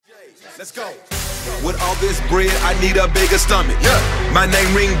Let's go. With all this bread, I need a bigger stomach. Yeah. My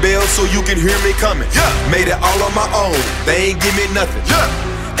name ring bells so you can hear me coming. Yeah. Made it all on my own. They ain't give me nothing. Yeah.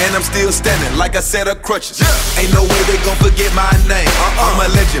 And I'm still standing like a set of crutches. Yeah. Ain't no way they gon' forget my name. I'm a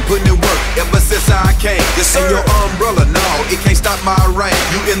legend, putting in work ever since I came. This ain't your umbrella, no, it can't stop my reign.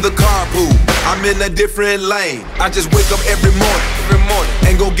 You in the carpool, I'm in a different lane. I just wake up every morning,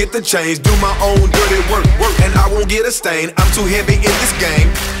 and go get the change. Do my own dirty work, and I won't get a stain. I'm too heavy in this game,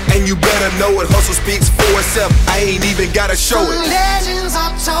 and you better know it. Hustle speaks for itself, I ain't even gotta show it. Some legends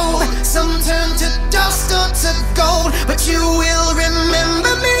are told, some turn to dust or to gold, but you will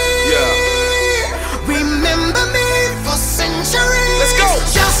remember me. Yeah. Remember me for centuries. Let's go.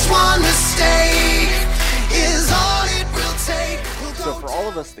 Just one mistake is all it will take. So for all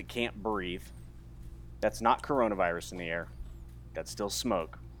of us that can't breathe, that's not coronavirus in the air. That's still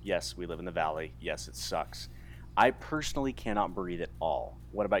smoke. Yes, we live in the valley. Yes, it sucks. I personally cannot breathe at all.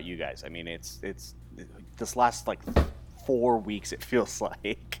 What about you guys? I mean, it's this last like 4 weeks, it feels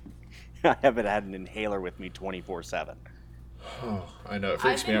like. I haven't had an inhaler with me 24/7. Oh, I know. It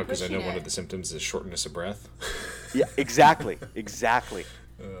freaks me out because I know one of the symptoms is shortness of breath. Yeah, exactly.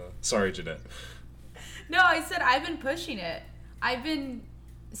 Sorry, Jeanette. No, I said I've been pushing it. I've been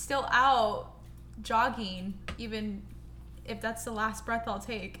still out jogging, even if that's the last breath I'll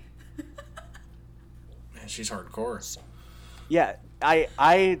take. Man, she's hardcore. Yeah,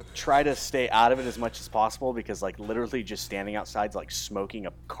 I try to stay out of it as much as possible because, like, literally just standing outside is like smoking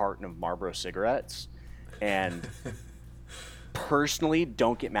a carton of Marlboro cigarettes. And personally,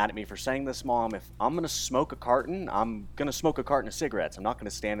 don't get mad at me for saying this, Mom. If I'm going to smoke a carton, I'm going to smoke a carton of cigarettes. I'm not going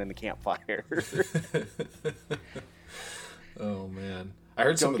to stand in the campfire. Oh, man. I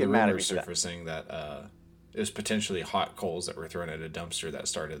heard some of the rumors surfacing that it was potentially hot coals that were thrown at a dumpster that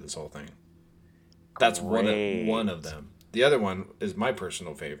started this whole thing. That's one of them. The other one is my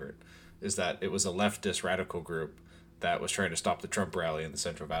personal favorite, is that it was a leftist radical group that was trying to stop the Trump rally in the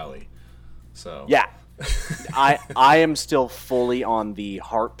Central Valley. So yeah. I am still fully on the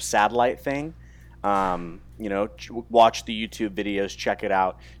HARP satellite thing. Watch the YouTube videos, check it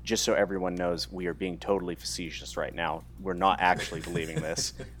out, just so everyone knows we are being totally facetious right now. We're not actually believing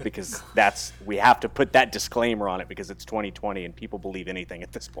this because we have to put that disclaimer on it because it's 2020 and people believe anything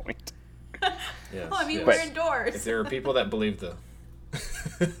at this point. Yes, well, I mean, we're indoors. If there are people that believe that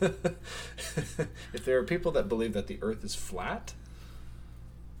the Earth is flat,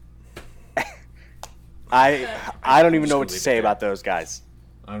 I don't even know what to say about those guys.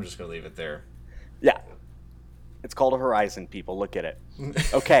 I'm just gonna leave it there. Yeah, it's called a horizon. People, look at it.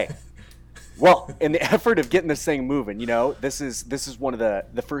 Okay. Well, in the effort of getting this thing moving, this is one of the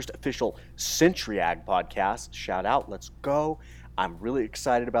first official Century Ag podcasts. Shout out, let's go. I'm really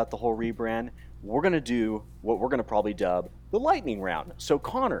excited about the whole rebrand. We're going to do what we're going to probably dub the lightning round. So,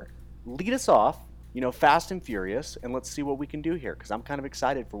 Connor, lead us off, fast and furious, and let's see what we can do here, because I'm kind of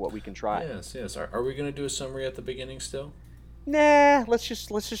excited for what we can try. Yes. Are we going to do a summary at the beginning still? Nah, let's just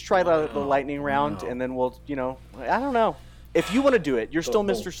try the lightning round, and then we'll, I don't know. If you want to do it, you're still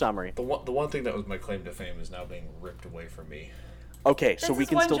Mr. Summary. The one thing that was my claim to fame is now being ripped away from me. Okay, so we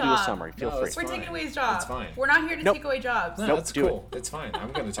can still do a summary. Feel free. We're taking away his job. It's fine. We're not here to take away jobs. No, that's cool. It's fine.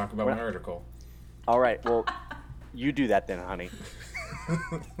 I'm going to talk about my article. All right. Well, you do that then, honey.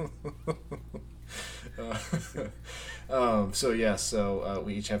 So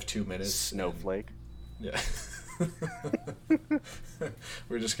we each have 2 minutes. Snowflake. Yeah.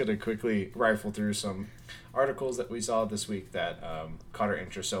 We're just going to quickly rifle through some articles that we saw this week that caught our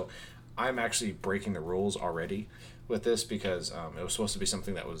interest. So I'm actually breaking the rules already with this because it was supposed to be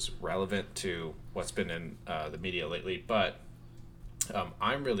something that was relevant to what's been in the media lately, but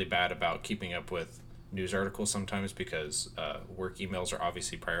I'm really bad about keeping up with news articles sometimes because work emails are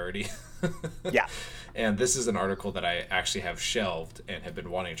obviously priority. Yeah. And this is an article that I actually have shelved and have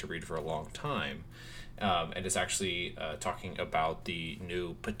been wanting to read for a long time. And it's actually talking about the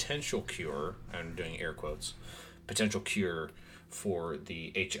new potential cure, I'm doing air quotes, potential cure for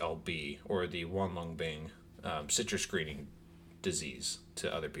the HLB, or the Wanlongbing citrus greening disease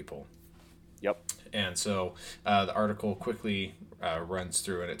to other people. Yep. And so the article quickly runs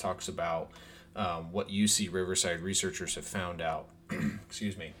through and it talks about what UC Riverside researchers have found out,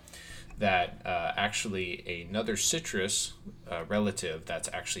 excuse me, that actually another citrus relative that's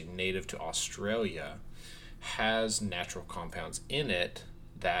actually native to Australia has natural compounds in it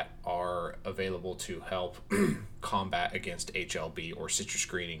that are available to help combat against HLB, or citrus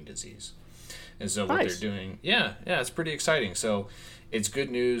greening disease. And so what they're doing, it's pretty exciting. So it's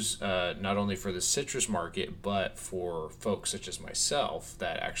good news not only for the citrus market, but for folks such as myself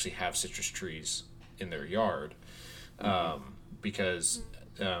that actually have citrus trees in their yard, because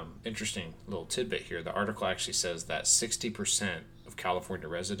interesting little tidbit here. The article actually says that 60% of California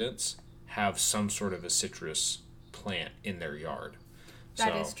residents have some sort of a citrus plant in their yard.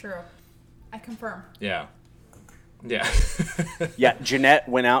 That is true. I confirm. Yeah. Yeah. Yeah, Jeanette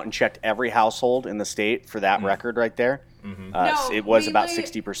went out and checked every household in the state for that record right there. No, it was about mainly-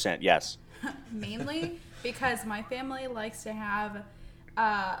 60%, yes. Mainly because my family likes to have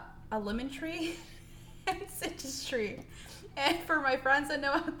a lemon tree and citrus tree. And for my friends that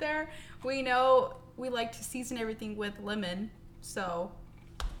know out there, we know we like to season everything with lemon. So,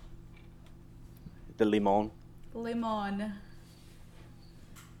 The limon. lemon.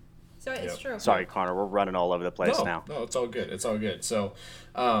 So it's true. Sorry, Connor, we're running all over the place now. No, it's all good. It's all good. So,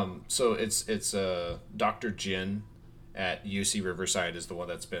 it's Dr. Jin at UC Riverside is the one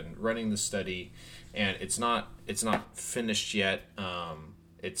that's been running the study, and it's not finished yet.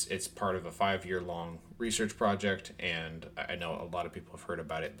 It's part of a 5-year long research project, and I know a lot of people have heard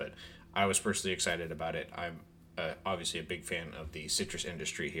about it, but I was personally excited about it. I'm obviously a big fan of the citrus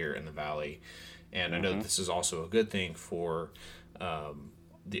industry here in the Valley, and I know that this is also a good thing for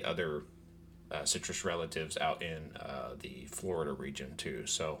the other citrus relatives out in the Florida region too.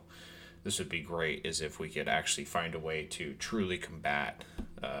 So this would be great is if we could actually find a way to truly combat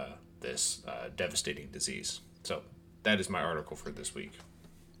this devastating disease. So that is my article for this week.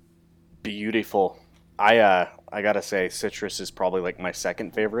 Beautiful. I gotta say, citrus is probably like my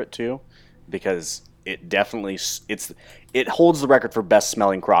second favorite too, because it definitely it holds the record for best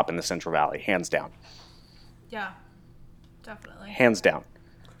smelling crop in the Central Valley, hands down. Yeah, definitely. Hands down.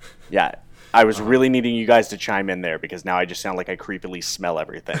 Yeah. I was really needing you guys to chime in there because now I just sound like I creepily smell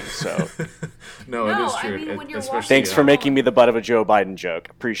everything. So No, it is I true. mean, when you're Especially, thanks for making me the butt of a Joe Biden joke.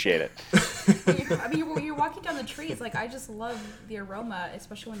 Appreciate it. I mean, you're walking down the trees. Like, I just love the aroma,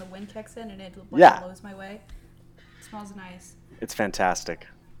 especially when the wind kicks in and it blows my way. It smells nice. It's fantastic.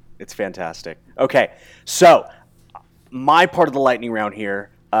 It's fantastic. Okay, so my part of the lightning round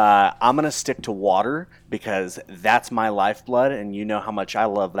here, I'm going to stick to water because that's my lifeblood, and you know how much I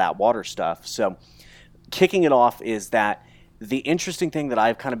love that water stuff. So kicking it off is that the interesting thing that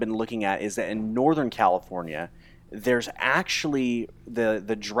I've kind of been looking at is that in Northern California, there's actually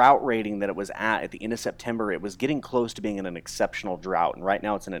the drought rating that it was at the end of September, it was getting close to being in an exceptional drought. And right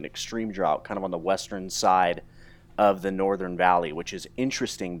now it's in an extreme drought, kind of on the western side of the Northern Valley, which is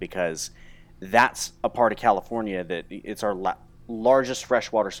interesting because that's a part of California that it's our largest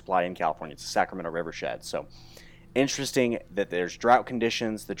freshwater supply in California. It's the Sacramento Rivershed. So interesting that there's drought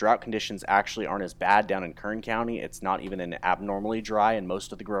conditions. The drought conditions actually aren't as bad down in Kern County. It's not even an abnormally dry in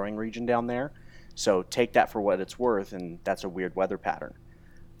most of the growing region down there. So take that for what it's worth, and that's a weird weather pattern.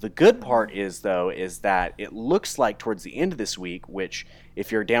 The good part is, though, is that it looks like towards the end of this week, which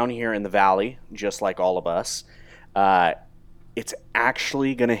if you're down here in the valley, just like all of us, it's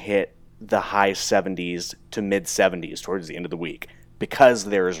actually going to hit the high 70s to mid 70s towards the end of the week because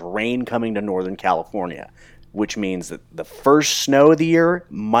there is rain coming to Northern California, which means that the first snow of the year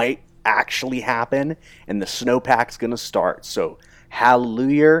might actually happen and the snowpack's going to start. So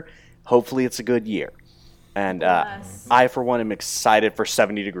hallelujah. Hopefully it's a good year. And Yes. I, for one, am excited for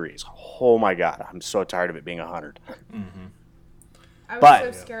 70 degrees. Oh, my God. I'm so tired of it being 100. I was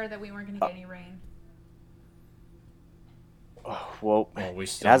But- so scared that we weren't going to get any rain. Well, we it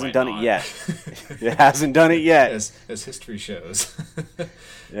still hasn't might done not. it yet. It hasn't done it yet. as history shows.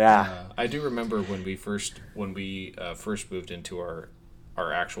 Yeah. I do remember when we first moved into our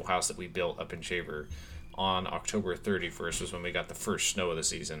actual house that we built up in Shaver on October 31st was when we got the first snow of the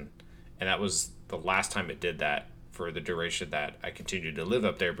season, and that was the last time it did that for the duration that I continued to live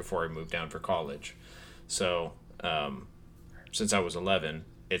up there before I moved down for college. So since I was 11,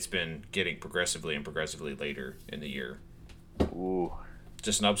 it's been getting progressively later in the year. Ooh.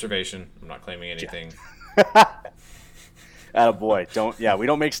 Just an observation. I'm not claiming anything. Attaboy. We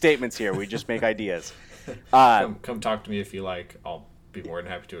don't make statements here. We just make ideas. Come talk to me if you like. I'll be more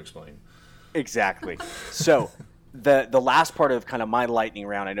than happy to explain. Exactly. So the last part of kind of my lightning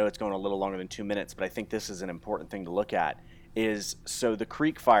round, I know it's going a little longer than 2 minutes, but I think this is an important thing to look at, is so the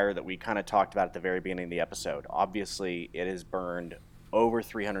creek fire that we kind of talked about at the very beginning of the episode, obviously it has burned over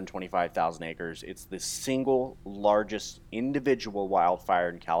 325,000 acres. It's the single largest individual wildfire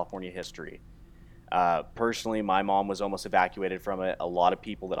in California history. Personally, my mom was almost evacuated from it. A lot of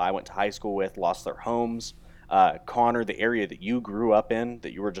people that I went to high school with lost their homes. Connor, the area that you grew up in,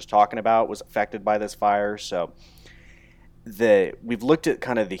 that you were just talking about, was affected by this fire. So we've looked at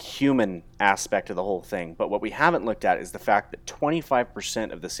kind of the human aspect of the whole thing, but what we haven't looked at is the fact that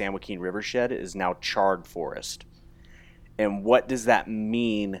 25% of the San Joaquin Rivershed is now charred forest. And what does that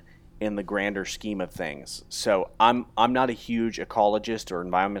mean in the grander scheme of things. So I'm not a huge ecologist or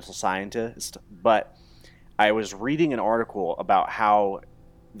environmental scientist, but I was reading an article about how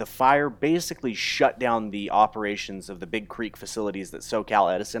the fire basically shut down the operations of the Big Creek facilities that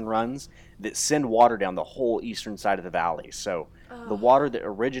SoCal Edison runs that send water down the whole eastern side of the valley. So the water that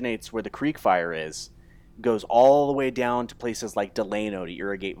originates where the creek fire is goes all the way down to places like Delano to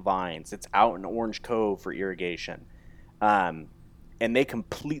irrigate vines. It's out in Orange Cove for irrigation. And they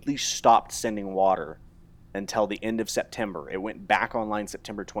completely stopped sending water until the end of September. It went back online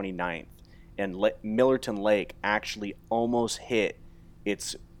September 29th. And Millerton Lake actually almost hit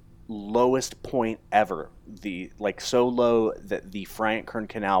its lowest point ever. So low that the Frank Kern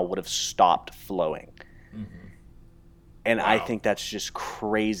Canal would have stopped flowing. Mm-hmm. And wow. I think that's just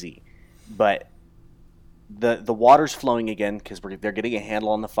crazy. But the water's flowing again because they're getting a handle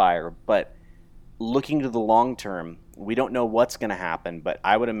on the fire. But looking to the long term, we don't know what's going to happen, but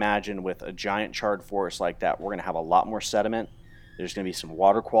I would imagine with a giant charred forest like that, we're going to have a lot more sediment. There's going to be some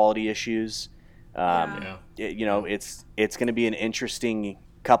water quality issues. It's going to be an interesting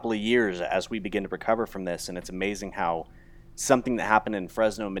couple of years as we begin to recover from this, and it's amazing how something that happened in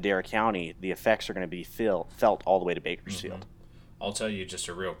Fresno and Madera County, the effects are going to be felt all the way to Bakersfield. Mm-hmm. I'll tell you just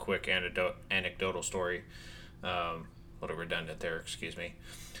a real quick anecdotal story. A little redundant there, excuse me.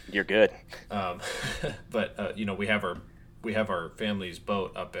 You're good. But we have our family's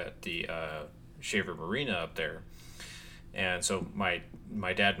boat up at the Shaver Marina up there, and so my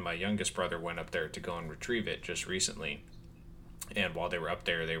dad and my youngest brother went up there to go and retrieve it just recently. And while they were up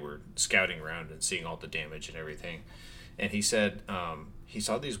there, they were scouting around and seeing all the damage and everything. And he said he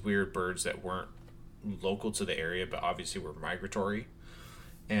saw these weird birds that weren't local to the area, but obviously were migratory.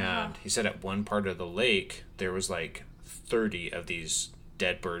 And he said at one part of the lake there was like 30 of these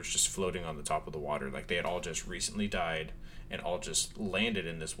dead birds just floating on the top of the water. Like they had all just recently died and all just landed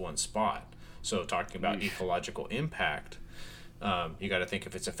in this one spot. So talking about ecological impact, you got to think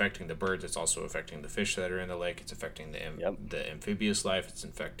if it's affecting the birds, it's also affecting the fish that are in the lake. It's affecting the amphibious life. It's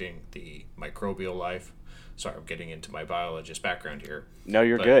affecting the microbial life. Sorry, I'm getting into my biologist background here. No,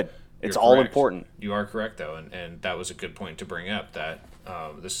 you're good. It's all important. You are correct, though, and that was a good point to bring up, that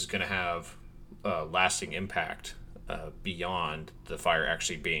this is going to have lasting impact beyond the fire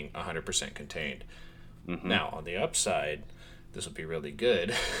actually being 100% contained. Mm-hmm. Now, on the upside, this will be really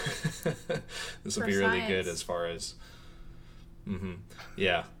good. This will be really good as far as... Mm-hmm.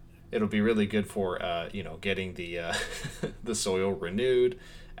 Yeah, it'll be really good for getting the the soil renewed,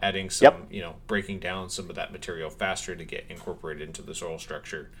 adding some breaking down some of that material faster to get incorporated into the soil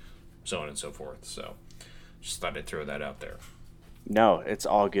structure, so on and so forth. So just thought I'd throw that out there. No, it's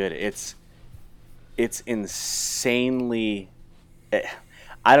all good. It's insanely...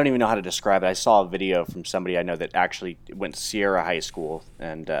 I don't even know how to describe it. I saw a video from somebody I know that actually went to Sierra High School,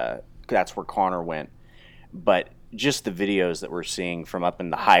 and that's where Connor went. But just the videos that we're seeing from up in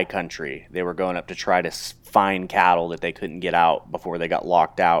the high country, they were going up to try to find cattle that they couldn't get out before they got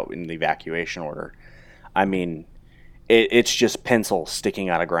locked out in the evacuation order. I mean, it's just pencils sticking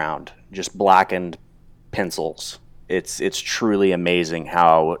out of ground, just blackened pencils. It's truly amazing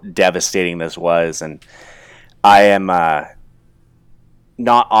how devastating this was, and I am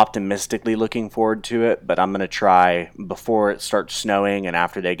not optimistically looking forward to it, but I'm going to try before it starts snowing and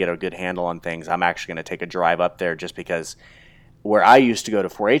after they get a good handle on things. I'm actually going to take a drive up there, just because where I used to go to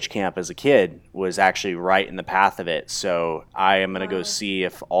 4-H camp as a kid was actually right in the path of it. So I am going to go see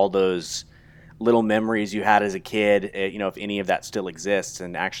if all those little memories you had as a kid, if any of that still exists.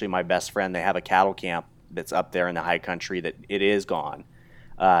 And actually my best friend, they have a cattle camp that's up there in the high country that it is gone.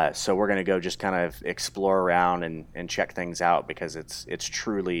 So we're going to go just kind of explore around and check things out, because it's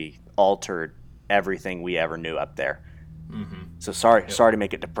truly altered everything we ever knew up there. Mm-hmm. So sorry to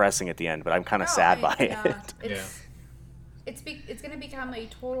make it depressing at the end, but I'm kind of sad by it. It's going to become a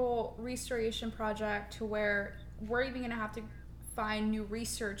total restoration project to where we're even going to have to find new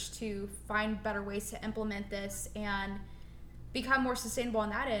research to find better ways to implement this and become more sustainable on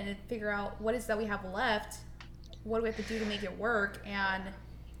that end, and figure out what is that we have left, what do we have to do to make it work, and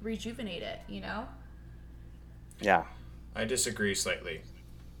rejuvenate it, Yeah. I disagree slightly.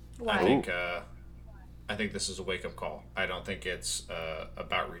 Why? I think this is a wake-up call. I don't think it's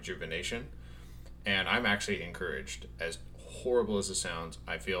about rejuvenation, and I'm actually encouraged. As horrible as it sounds,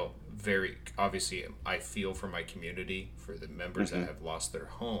 I feel I feel for my community, for the members that have lost their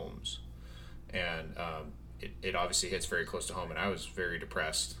homes, and it obviously hits very close to home, and I was very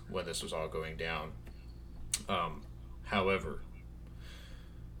depressed when this was all going down. However,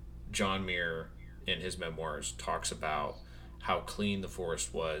 John Muir, in his memoirs, talks about how clean the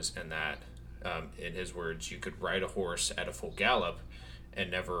forest was, and that, in his words, you could ride a horse at a full gallop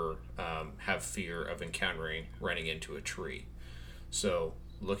and never have fear of running into a tree. So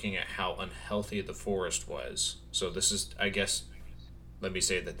looking at how unhealthy the forest was. So this is, I guess, let me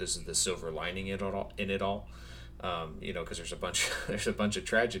say that this is the silver lining in it all. Because there's a bunch of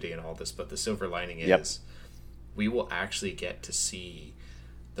tragedy in all this, but the silver lining is we will actually get to see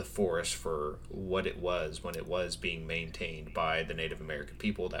the forest for what it was when it was being maintained by the Native American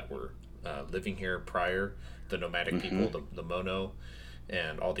people that were living here prior, the nomadic people, the Mono,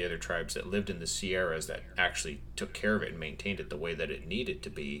 and all the other tribes that lived in the Sierras that actually took care of it and maintained it the way that it needed to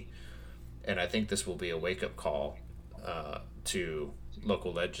be. And I think this will be a wake-up call to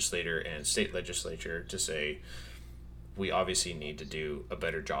local legislator and state legislature to say, we obviously need to do a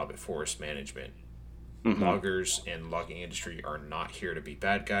better job at forest management. Loggers and logging industry are not here to be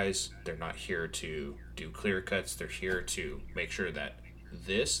bad guys. They're not here to do clear cuts. They're here to make sure that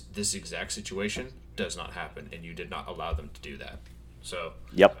this exact situation does not happen, and you did not allow them to do that. So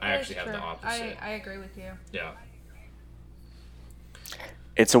I actually have the opposite. I agree with you. Yeah.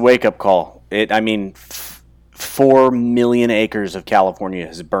 It's a wake-up call. 4 million acres of California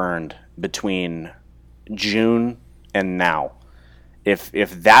has burned between June and now. If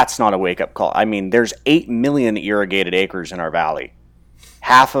that's not a wake-up call, there's 8 million irrigated acres in our valley.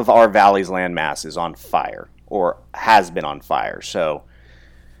 Half of our valley's landmass is on fire, or has been on fire. So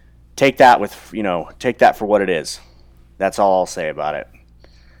take that for what it is. That's all I'll say about it.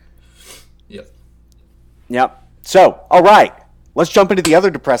 Yep. So, all right, let's jump into the other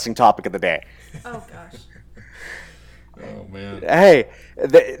depressing topic of the day. Oh gosh. Oh man. Hey,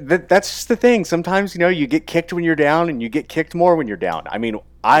 that's just the thing. Sometimes you get kicked when you're down, and you get kicked more when you're down.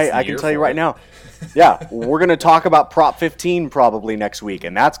 I can tell you right now. Yeah, we're gonna talk about Prop 15 probably next week,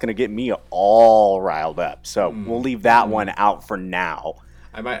 and that's gonna get me all riled up. So we'll leave that one out for now.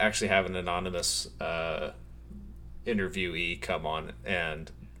 I might actually have an anonymous interviewee come on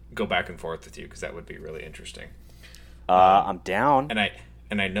and go back and forth with you, because that would be really interesting. I'm down,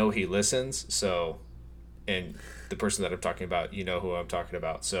 and I know he listens. So, and the person that I'm talking about, you know who I'm talking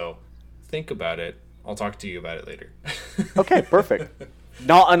about. So, think about it. I'll talk to you about it later. Okay, perfect.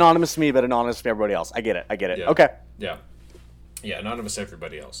 Not anonymous to me, but anonymous to everybody else. I get it. Yeah. Okay. Yeah, anonymous to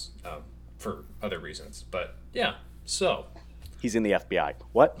everybody else for other reasons. But yeah, so he's in the FBI.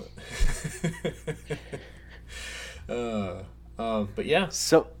 What? But yeah.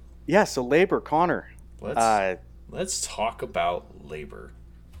 So labor, Connor. Let's talk about labor.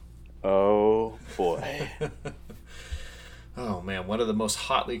 Oh boy. Oh man, one of the most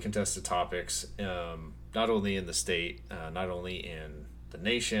hotly contested topics, not only in the state, not only in the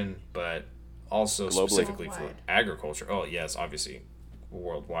nation, but also globally, specifically for agriculture. Oh yes, obviously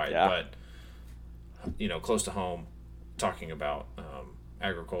worldwide, but close to home, talking about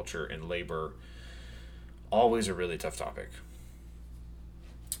agriculture and labor, always a really tough topic.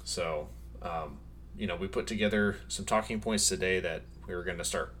 So, we put together some talking points today that we were going to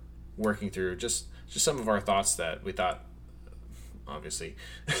start working through, just some of our thoughts that we thought, obviously,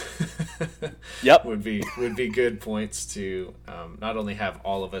 would be good points to not only have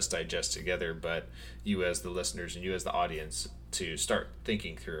all of us digest together, but you as the listeners and you as the audience to start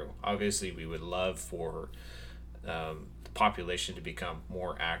thinking through. Obviously, we would love for the population to become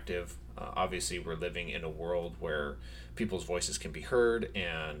more active. Obviously, we're living in a world where people's voices can be heard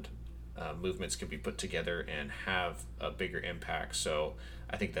and movements can be put together and have a bigger impact. So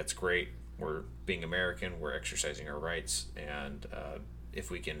I think that's great. We're being American, we're exercising our rights, and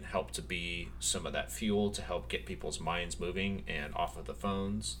if we can help to be some of that fuel to help get people's minds moving and off of the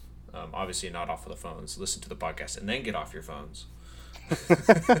phones, obviously not off of the phones, listen to the podcast and then get off your phones.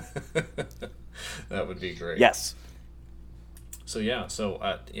 That would be great. Yes. So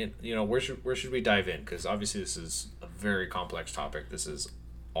where should we dive in? Because obviously this is a very complex topic. This is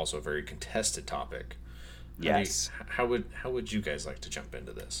also a very contested topic. Yes. How would you guys like to jump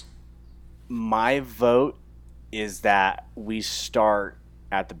into this? My vote is that we start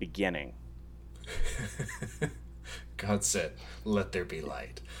at the beginning. God said, "Let there be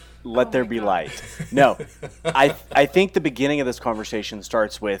light." Let there be light. No, I think the beginning of this conversation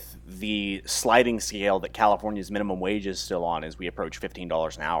starts with the sliding scale that California's minimum wage is still on as we approach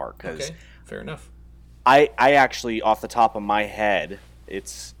 $15 an hour. Okay, fair enough. I actually, off the top of my head,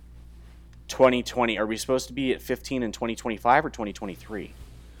 it's 2020. Are we supposed to be at 15 in 2025 or 2023?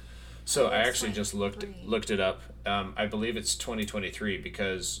 So I actually just looked it up. I believe it's 2023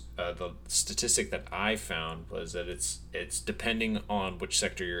 because the statistic that I found was that it's depending on which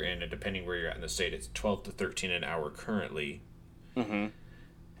sector you're in and depending where you're at in the state, it's 12 to 13 an hour currently. Mm-hmm.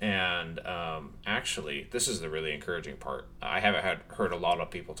 And actually, this is the really encouraging part. I haven't heard a lot of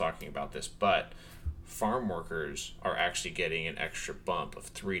people talking about this, but farm workers are actually getting an extra bump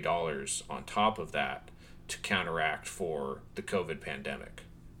of $3 on top of that to counteract for the COVID pandemic.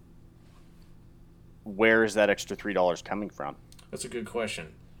 Where is that extra $3 coming from? That's a good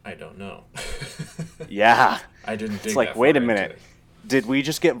question. I don't know. Yeah. I didn't dig It's like, that wait a far into minute. it. Did we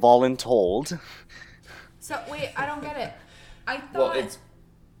just get voluntold? So wait, I don't get it. I thought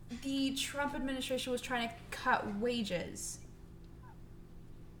the Trump administration was trying to cut wages.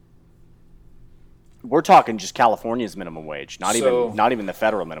 We're talking just California's minimum wage, not So- even the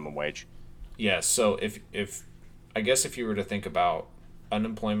federal minimum wage. Yeah, so if I guess if you were to think about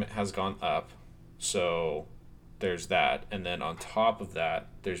unemployment has gone up, so there's that, and then on top of that,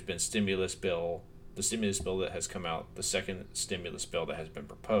 there's been the stimulus bill that has come out, the second stimulus bill that has been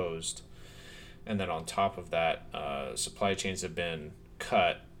proposed, and then on top of that, supply chains have been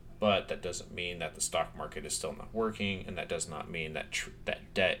cut, but that doesn't mean that the stock market is still not working, and that does not mean that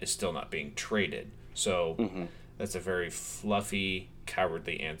that debt is still not being traded. So that's a very fluffy,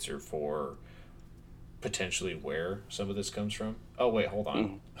 cowardly answer for potentially where some of this comes from. Oh wait, hold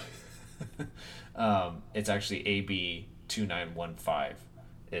on. It's actually AB 2915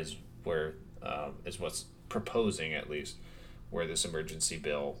 is where is what's proposing, at least, where this emergency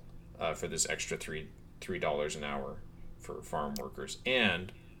bill for this extra $3 an hour for farm workers.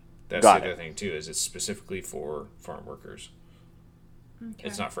 And that's the other thing too, is it's specifically for farm workers. Okay.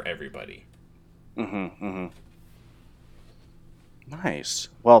 It's not for everybody. Nice.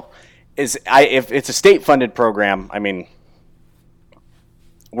 Well, if it's a state-funded program, I mean,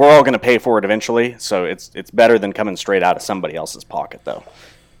 we're all going to pay for it eventually, so it's better than coming straight out of somebody else's pocket, though.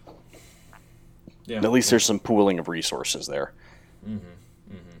 Yeah. At least there's some pooling of resources there.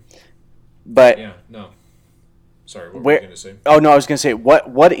 But Yeah. No. Sorry. What were you going to say? Oh no, I was going to say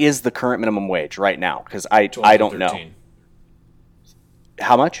what is the current minimum wage right now? Because I don't know.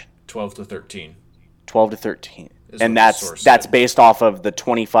 How much? 12 to 13. 12 to 13. Is And what the source that's said. based off of the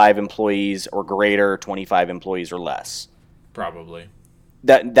 25 employees or greater, 25 employees or less. Probably.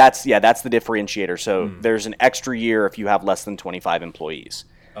 That's the differentiator. So there's an extra year if you have less than 25 employees.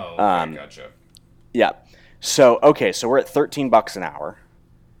 Oh, okay, gotcha. Yeah. So we're at $13 an hour.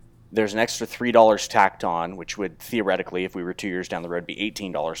 There's an extra $3 tacked on, which would theoretically, if we were 2 years down the road, be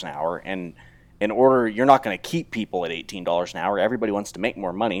 $18 an hour. And you're not going to keep people at $18 an hour. Everybody wants to make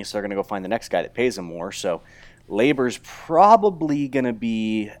more money, so they're going to go find the next guy that pays them more. So labor's probably going to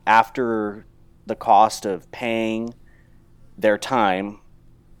be after the cost of paying their time,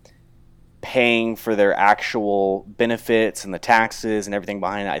 paying for their actual benefits and the taxes and everything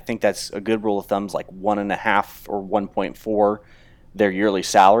behind it. I think that's a good rule of thumb, is like 1.5 or 1.4 their yearly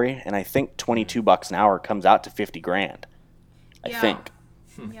salary, and I think $22 an hour comes out to $50,000. I Yeah. think.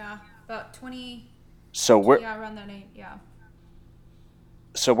 Yeah, about 20. So we're Around that age. Yeah.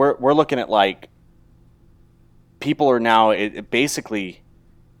 so we're looking at, like, people are now basically.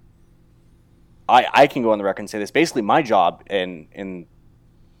 I can go on the record and say this. Basically, my job in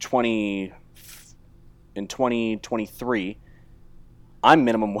 2023, I'm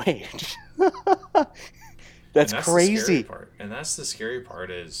minimum wage. That's crazy. The scary part. And that's the scary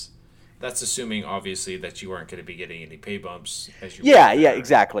part, is that's assuming, obviously, that you aren't going to be getting any pay bumps as you Yeah, work yeah, there.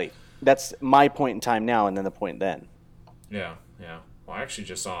 exactly. That's my point in time now, and then the point then. Yeah, yeah. Well, I actually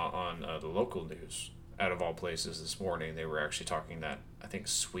just saw on the local news, out of all places this morning, they were actually talking that I think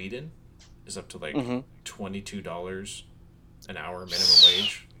Sweden is up to like $22 an hour minimum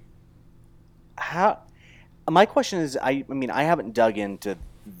wage. How? My question is, I mean, I haven't dug into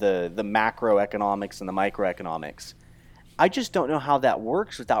the macroeconomics and the microeconomics. I just don't know how that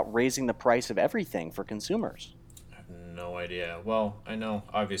works without raising the price of everything for consumers. I have no idea. Well, I know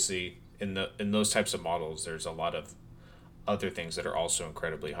obviously in those types of models, there's a lot of other things that are also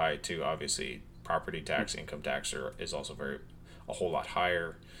incredibly high too. Obviously, property tax, income tax is also a whole lot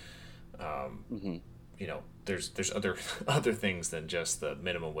higher. You know, there's other things than just the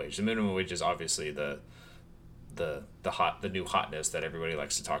minimum wage. The minimum wage is obviously the new hotness that everybody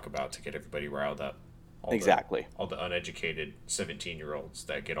likes to talk about to get everybody riled up. Exactly. All the uneducated 17-year-olds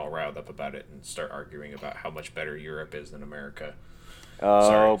that get all riled up about it and start arguing about how much better Europe is than America. Oh,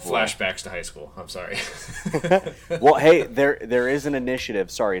 sorry, boy. flashbacks to high school. I'm sorry. Well, hey, there is an initiative.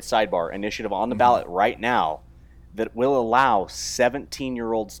 Sorry, it's sidebar. Initiative on the ballot right now that will allow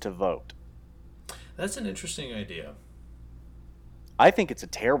 17-year-olds to vote. That's an interesting idea. I think it's a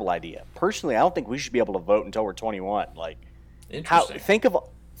terrible idea. Personally, I don't think we should be able to vote until we're 21. Like, Interesting. think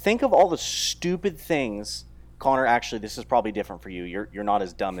of all the stupid things. Connor, actually, this is probably different for you. You're not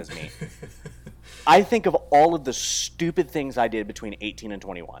as dumb as me. I think of all of the stupid things I did between 18 and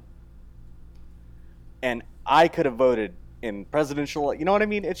 21. And I could have voted in presidential, you know what I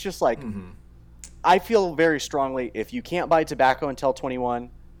mean? It's just like, I feel very strongly, if you can't buy tobacco until 21,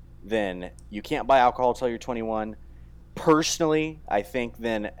 then you can't buy alcohol until you're 21. Personally, I think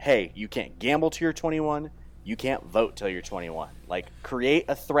then, hey, you can't gamble till you're 21. You can't vote till you're 21. Like, create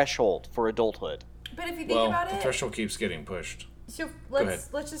a threshold for adulthood. But if you think about the it, threshold keeps getting pushed. So let's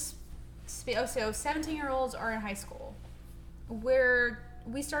just so 17-year-olds are in high school, where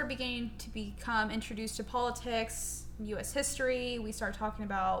we start beginning to become introduced to politics, U.S. history. We start talking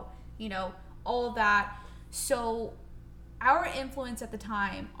about, all of that. So our influence at the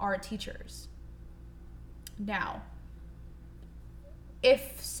time are teachers. Now,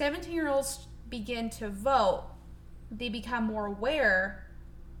 if 17-year-olds begin to vote, they become more aware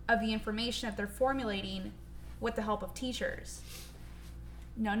of the information that they're formulating with the help of teachers.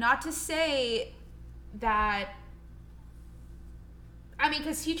 Now, not to say that,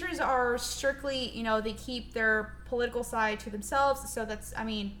 because teachers are strictly, they keep their political side to themselves, so that's,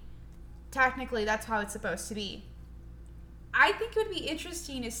 technically that's how it's supposed to be. I think it would be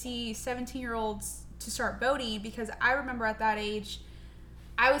interesting to see 17-year-olds to start voting, because I remember at that age,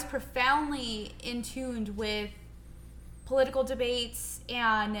 I was profoundly in tune with political debates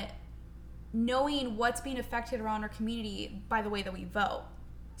and knowing what's being affected around our community by the way that we vote.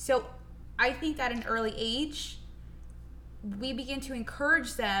 So I think that at an early age, we begin to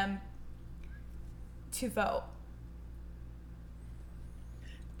encourage them to vote.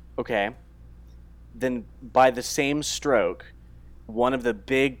 Okay. Then by the same stroke, one of the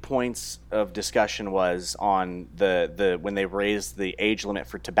big points of discussion was on the when they raised the age limit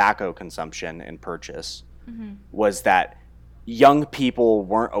for tobacco consumption and purchase, was that young people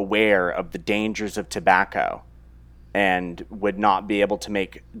weren't aware of the dangers of tobacco and would not be able to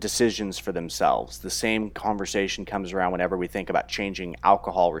make decisions for themselves. The same conversation comes around whenever we think about changing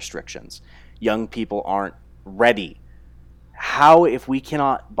alcohol restrictions. Young people aren't ready. How, if we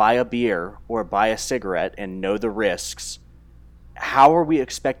cannot buy a beer or buy a cigarette and know the risks, how are we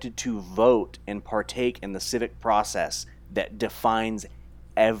expected to vote and partake in the civic process that defines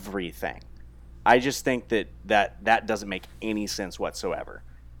everything? I just think that doesn't make any sense whatsoever.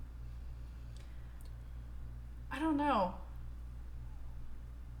 I don't know.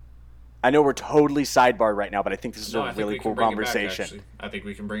 I know we're totally sidebarred right now, but I think this is a really cool conversation. I think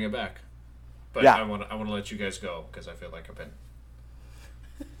we can bring it back. But yeah. I want to let you guys go because I feel like I've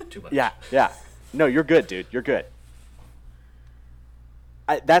been too much. Yeah. No, you're good, dude. You're good.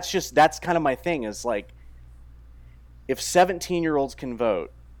 That's kind of my thing is like, if 17-year-olds can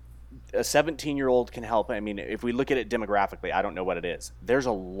vote, a 17-year-old can help. If we look at it demographically, I don't know what it is. There's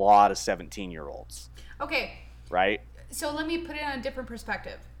a lot of 17-year-olds. Okay. Right? So let me put it on a different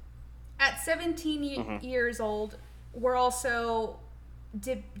perspective. At 17 years old, we're also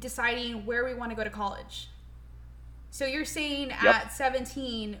deciding where we want to go to college. So you're saying at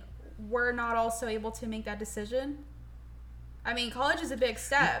 17, we're not also able to make that decision? College is a big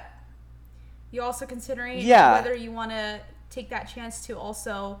step. You also considering whether you want to take that chance to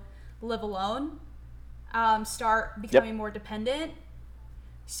also live alone, start becoming more dependent.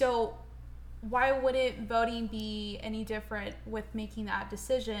 So why wouldn't voting be any different with making that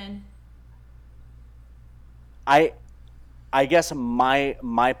decision? I guess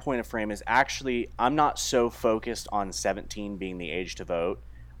my point of frame is actually I'm not so focused on 17 being the age to vote.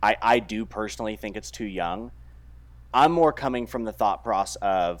 I do personally think it's too young. I'm more coming from the thought process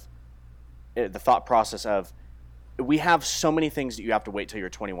of we have so many things that you have to wait till you're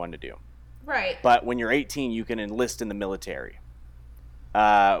 21 to do. Right. But when you're 18, you can enlist in the military.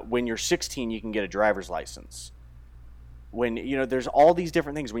 When you're 16, you can get a driver's license. When there's all these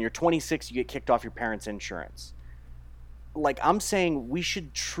different things. When you're 26, you get kicked off your parents' insurance. Like, I'm saying we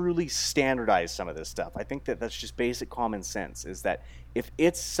should truly standardize some of this stuff. I think that's just basic common sense, is that if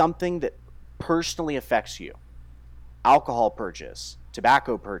it's something that personally affects you, alcohol purchase,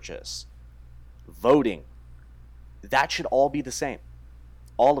 tobacco purchase, voting, that should all be the same.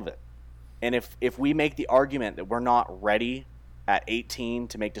 All of it. And if we make the argument that we're not ready at 18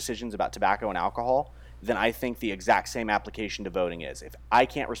 to make decisions about tobacco and alcohol, then I think the exact same application to voting is. If I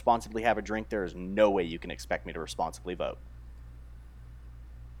can't responsibly have a drink, there is no way you can expect me to responsibly vote.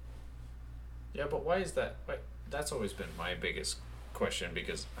 Yeah, but why is that? That's always been my biggest question,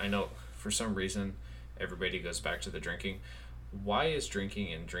 because I know for some reason everybody goes back to the drinking. Why is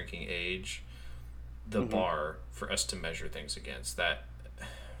drinking and drinking age the bar for us to measure things against? That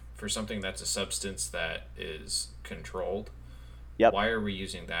for something that's a substance that is controlled, why are we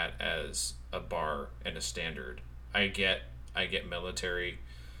using that as a bar and a standard? I get military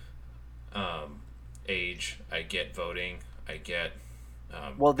age, I get voting, I get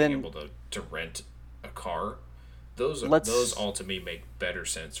being able to rent a car, those all to me make better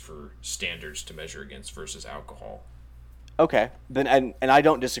sense for standards to measure against versus alcohol. Okay, then and I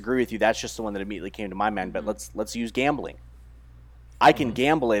don't disagree with you. That's just the one that immediately came to my mind. But let's use gambling. I can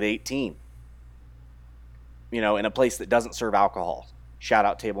gamble at 18. In a place that doesn't serve alcohol. Shout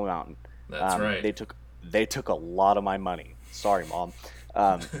out Table Mountain. That's right. They took a lot of my money. Sorry, Mom.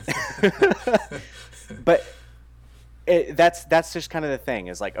 But that's just kind of the thing.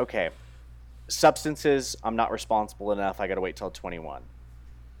 Is like, okay, substances, I'm not responsible enough. I got to wait till 21.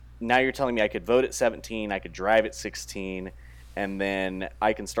 Now you're telling me I could vote at 17, I could drive at 16, and then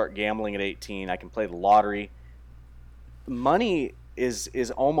I can start gambling at 18. I can play the lottery. Money is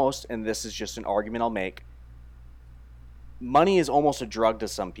almost, and this is just an argument I'll make, money is almost a drug to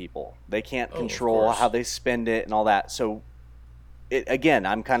some people. They can't control how they spend it and all that. So, again,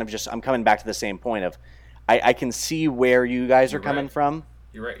 I'm coming back to the same point of, I can see where you guys are coming from.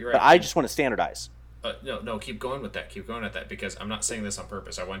 You're right. But I just want to standardize. No, keep going with that. Keep going at that, because I'm not saying this on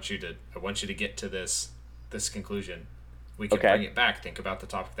purpose. I want you to get to this conclusion. We can bring it back. Think about the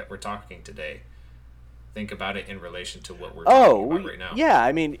topic that we're talking today. Think about it in relation to what we're talking about right now. Yeah,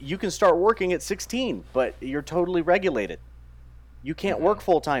 I mean, you can start working at 16, but you're totally regulated. You can't work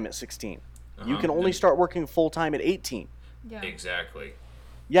full time at 16. You can only start working full time at 18. Yeah. Exactly.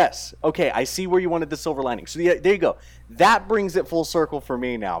 Yes. Okay, I see where you wanted the silver lining. So there you go. That brings it full circle for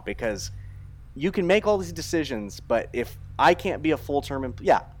me now, because you can make all these decisions, but if I can't be a full-term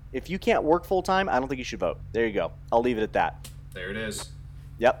if you can't work full-time, I don't think you should vote. There you go. I'll leave it at that. There it is.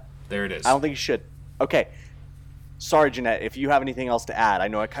 Yep. There it is. I don't think you should. Okay. Sorry, Jeanette, if you have anything else to add. I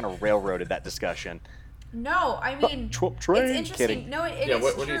know I kind of railroaded that discussion. No, I mean, Trump train. it's interesting. Kidding. No, it is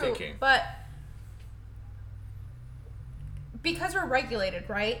what true. Are you thinking? But because we're regulated,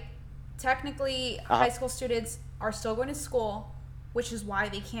 right? Technically, high school students are still going to school, which is why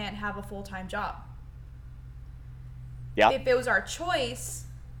they can't have a full-time job. Yeah. If it was our choice,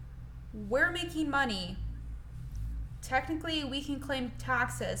 we're making money. Technically, we can claim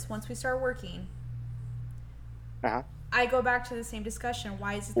taxes once we start working. I go back to the same discussion.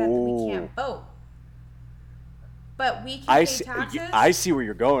 Why is it that we can't vote? But we can pay taxes? I see where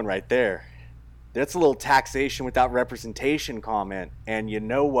you're going right there. That's a little taxation without representation comment. And you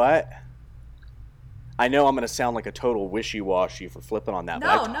know what? I know I'm going to sound like a total wishy-washy for flipping on that, but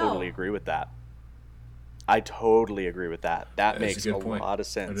I totally agree with that. That makes a lot of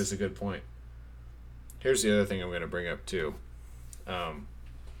sense. That is a good point. Here's the other thing I'm going to bring up too.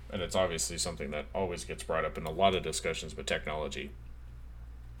 And it's obviously something that always gets brought up in a lot of discussions with technology.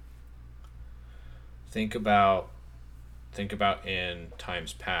 Think about in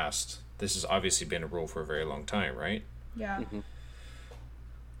times past. This has obviously been a rule for a very long time, right? Yeah. Mm-hmm.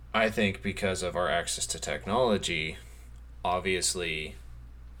 I think because of our access to technology, obviously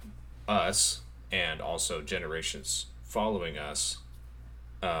us and also generations following us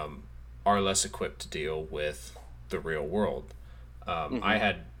are less equipped to deal with the real world. I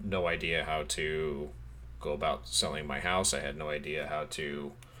had no idea how to go about selling my house. I had no idea how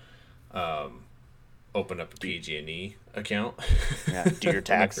to open up a PG&E account. Yeah, do your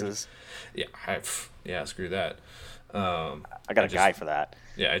taxes. Screw that. I got a guy for that.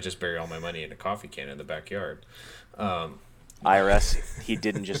 Yeah, I just bury all my money in a coffee can in the backyard. IRS, he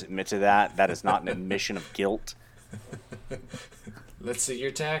didn't just admit to that. That is not an admission of guilt. Let's see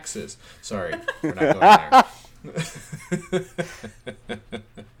your taxes. Sorry, we're not going there.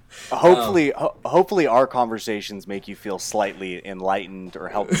 Hopefully our conversations make you feel slightly enlightened or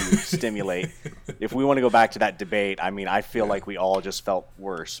help you stimulate. If we want to go back to that debate, I mean, I feel like we all just felt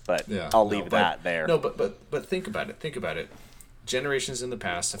worse, but I'll leave that there. No, but think about it. Think about it. Generations in the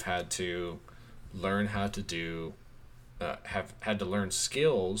past have had to learn how to do, have had to learn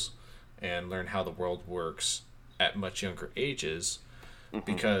skills and learn how the world works at much younger ages,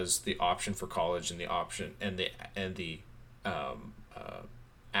 because the option for college and the option and the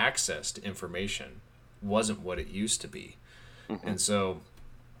access to information wasn't what it used to be. And so,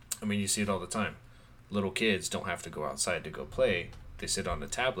 I mean, you see it all the time. Little kids don't have to go outside to go play. They sit on a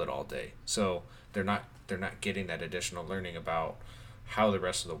tablet all day. So they're not getting that additional learning about how the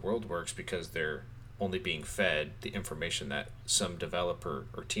rest of the world works, because they're only being fed the information that some developer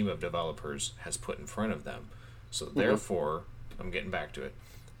or team of developers has put in front of them. So therefore, I'm getting back to it.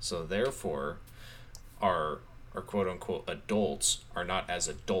 So therefore, our quote unquote adults are not as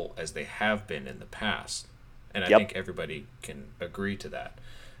adult as they have been in the past. And I think everybody can agree to that.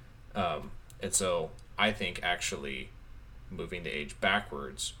 And so I think actually moving the age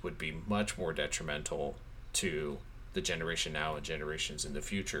backwards would be much more detrimental to the generation now and generations in the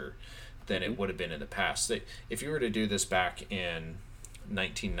future than it would have been in the past. If you were to do this back in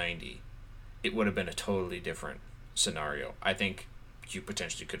 1990, it would have been a totally different scenario. I think you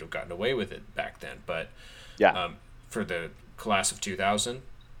potentially could have gotten away with it back then, but Yeah. for the class of 2000,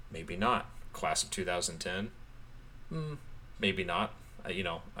 maybe not. Class of 2010, maybe not.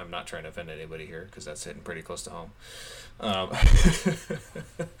 I'm not trying to offend anybody here because that's hitting pretty close to home.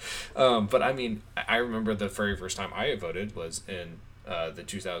 But I mean, I remember the very first time I voted was in the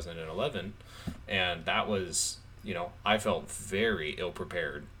 2011, and that was, I felt very ill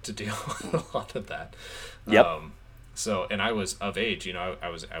prepared to deal with a lot of that. Yep. And I was of age, I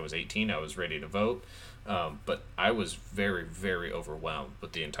was 18, I was ready to vote. But I was very, very overwhelmed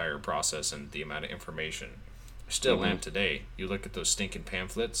with the entire process and the amount of information. I still am today. You look at those stinking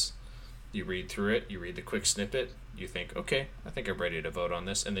pamphlets, you read through it, you read the quick snippet, you think, okay, I think I'm ready to vote on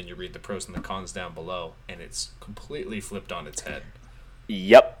this, and then you read the pros and the cons down below, and it's completely flipped on its head.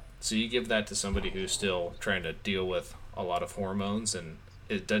 Yep. So you give that to somebody who's still trying to deal with a lot of hormones, and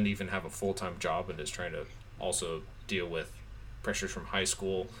it doesn't even have a full-time job, and is trying to also deal with pressures from high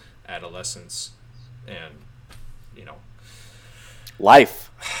school, adolescence, and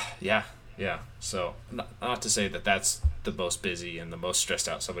Life. yeah. So not to say that that's the most busy and the most stressed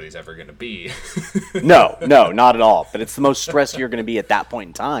out somebody's ever going to be. No, not at all. But it's the most stressed you're going to be at that point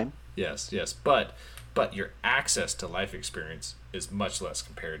in time. Yes, but your access to life experience is much less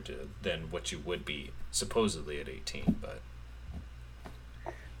compared to than what you would be supposedly at 18. But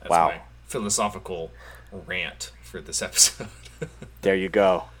that's Wow. my philosophical rant for this episode. There you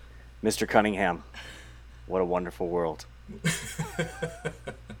go. Mr. Cunningham. What a wonderful world.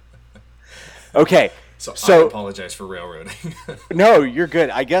 Okay. So I So apologize for railroading. no, you're good.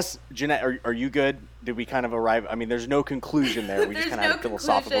 I guess, Jeanette, are you good? Did we kind of arrive? I mean, there's no conclusion there. We just There's kind of no had a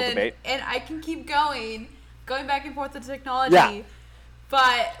philosophical conclusion, debate. and I can keep going back and forth with technology. Yeah.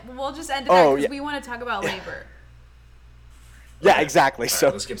 But we'll just end it there Oh, because yeah. we want to talk about labor. Yeah, exactly. All right, So,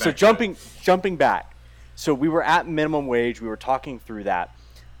 let's get so back to jumping back. So we were at minimum wage. We were talking through that.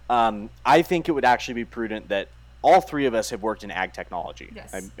 I think it would actually be prudent that all three of us have worked in ag technology.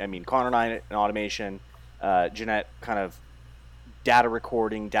 Yes. I mean, Connor and I in automation, Jeanette kind of data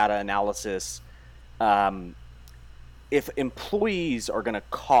recording, data analysis. If employees are going to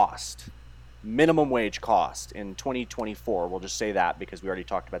cost minimum wage cost in 2024, we'll just say that because we already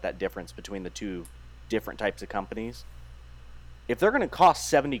talked about that difference between the two different types of companies. If they're going to cost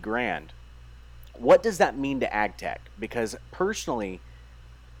 70 grand, what does that mean to ag tech? Because personally,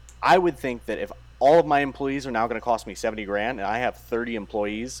 I would think that if all of my employees are now going to cost me 70 grand and I have 30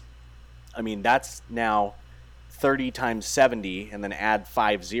 employees, I mean, that's now 30 times 70 and then add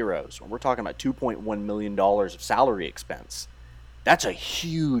 5 zeros. We're talking about $2.1 million of salary expense. That's a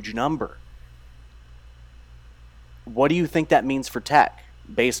huge number. What do you think that means for tech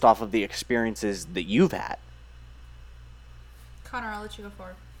based off of the experiences that you've had? Connor, I'll let you go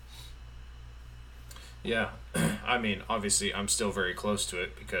forward. Yeah, I mean, obviously, I'm still very close to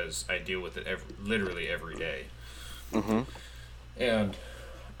it because I deal with it literally every day. Mm-hmm. And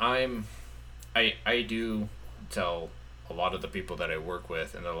I do tell a lot of the people that I work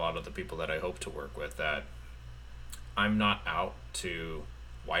with and a lot of the people that I hope to work with that I'm not out to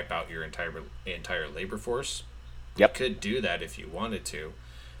wipe out your entire labor force. Yep. You could do that if you wanted to,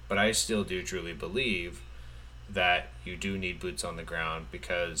 but I still do truly believe that you do need boots on the ground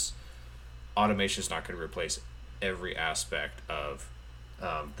because automation is not going to replace every aspect of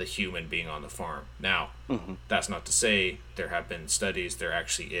the human being on the farm. Now, that's not to say there have been studies. There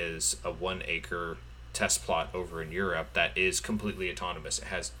actually is a 1 acre test plot over in Europe that is completely autonomous. It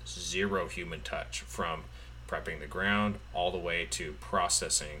has zero human touch from prepping the ground all the way to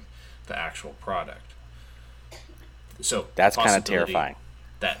processing the actual product. So That's kind of possibility- terrifying.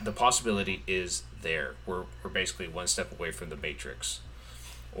 That the possibility is there. We're basically one step away from the Matrix.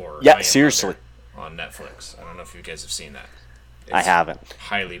 Or Yeah, I Am seriously. Wonder on Netflix. I don't know if you guys have seen that. It's I haven't.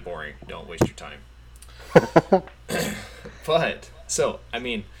 Highly boring. Don't waste your time. But so I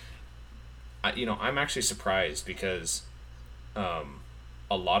mean, I'm actually surprised because a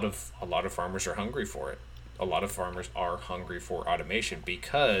lot of farmers are hungry for it. A lot of farmers are hungry for automation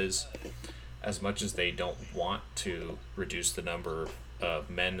because as much as they don't want to reduce the number of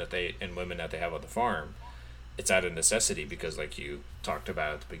men and women that they have on the farm, it's out of necessity because like you talked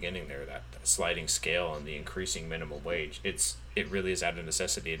about at the beginning there, that sliding scale and the increasing minimum wage, it really is out of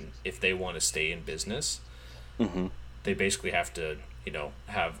necessity. And if they want to stay in business, they basically have to,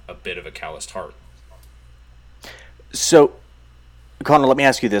 have a bit of a calloused heart. So, Connor, let me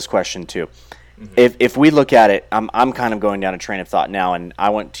ask you this question too. If we look at it, I'm kind of going down a train of thought now, and I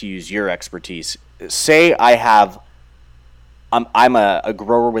want to use your expertise. Say I'm a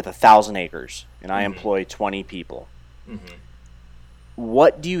grower with 1,000 acres, and I employ 20 people.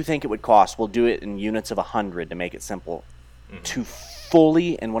 what do you think it would cost? We'll do it in units of 100 to make it simple. To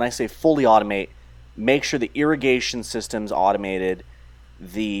fully, and when I say fully automate, make sure the irrigation system's automated,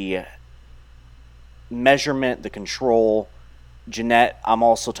 the measurement, the control. Jeanette, I'm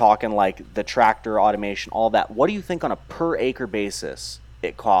also talking like the tractor automation, all that. What do you think on a per acre basis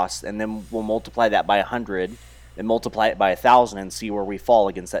it costs? And then we'll multiply that by 100 and multiply it by 1,000 and see where we fall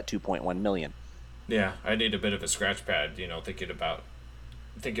against that 2.1 million. Yeah, I need a bit of a scratch pad, thinking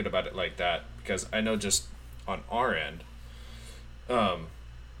about it like that, because I know just on our end,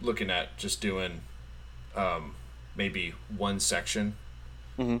 looking at just doing maybe one section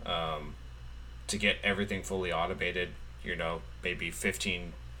to get everything fully automated, maybe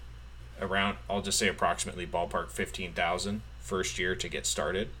 15 around, I'll just say approximately ballpark 15,000 first year to get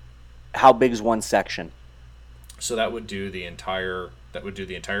started. How big is one section? So that would do the entire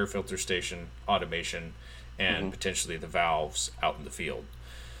filter station automation and potentially the valves out in the field.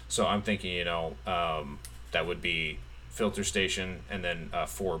 So I'm thinking, that would be filter station and then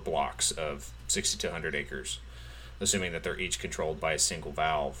 4 blocks of 60 to 100 acres, assuming that they're each controlled by a single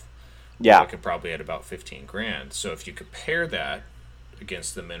valve. Yeah. We're looking probably at about 15 grand. So if you compare that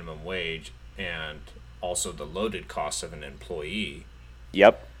against the minimum wage and also the loaded cost of an employee,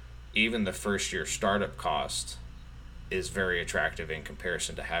 yep, even the first year startup cost is very attractive in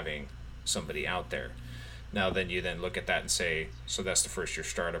comparison to having somebody out there. Now then you look at that and say, so that's the first year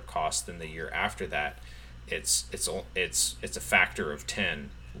startup cost. Then the year after that, it's a factor of 10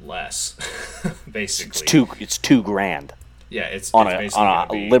 less, basically. It's two grand. Yeah, it's on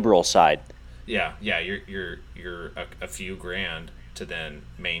basically a liberal side. Yeah, you're a few grand to then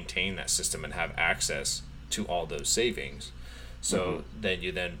maintain that system and have access to all those savings. So then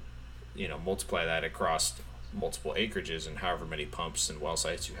you multiply that across multiple acreages and however many pumps and well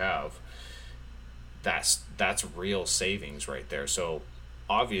sites you have. That's real savings right there. So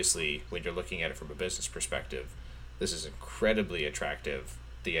obviously, when you're looking at it from a business perspective, this is incredibly attractive.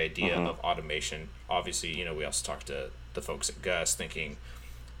 The idea of automation. Obviously, we also talked to the folks at Gus, thinking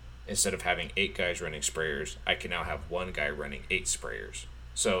instead of having 8 guys running sprayers, I can now have 1 guy running 8 sprayers.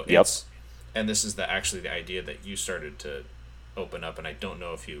 So and this is actually the idea that you started to open up, and I don't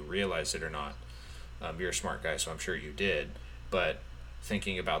know if you realized it or not. You're a smart guy, so I'm sure you did. But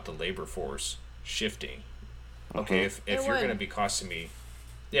thinking about the labor force shifting. Okay, if you're going to be costing me,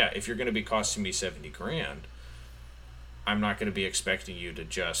 if you're going to be costing me 70 grand, I'm not going to be expecting you to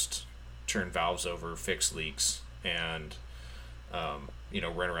just turn valves over, fix leaks, and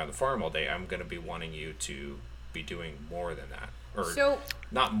run around the farm all day. I'm going to be wanting you to be doing more than that, or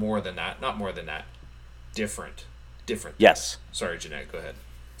not more than that. Different. Yes. Sorry, Jeanette. Go ahead.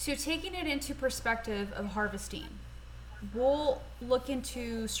 So taking it into perspective of harvesting, we'll look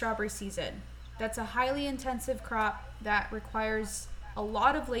into strawberry season. That's a highly intensive crop that requires a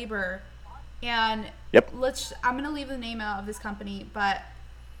lot of labor. And I'm going to leave the name out of this company, but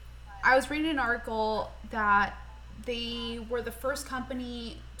I was reading an article that they were the first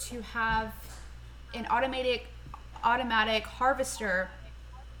company to have an automatic harvester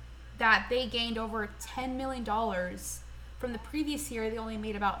that they gained over $10 million. From the previous year, they only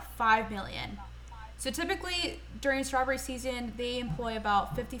made about $5 million. So typically during strawberry season, they employ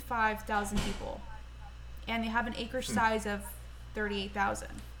about 55,000 people, and they have an acre size of 38,000.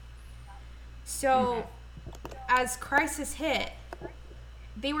 So as crisis hit,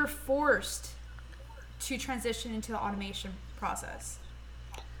 they were forced to transition into the automation process.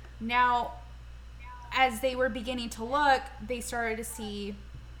 Now, as they were beginning to look, they started to see,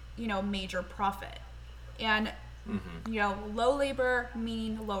 major profit. And, low labor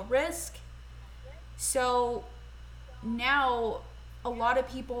meaning low risk. So now a lot of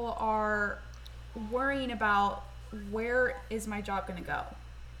people are worrying about, where is my job going to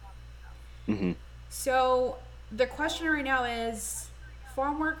go? So the question right now is,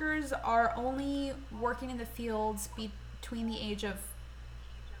 farm workers are only working in the fields between the age of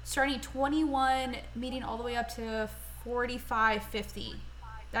starting 21, meeting all the way up to 45, 50.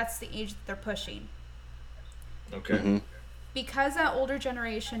 That's the age that they're pushing. Okay. Because that older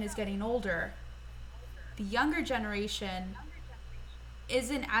generation is getting older, the younger generation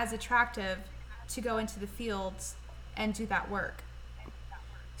isn't as attractive to go into the fields and do that work.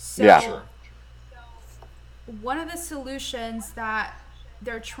 So one of the solutions that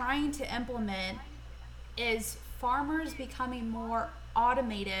they're trying to implement is farmers becoming more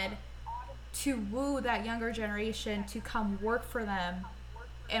automated to woo that younger generation to come work for them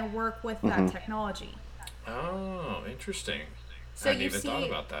and work with that technology. Oh, interesting. So I hadn't even thought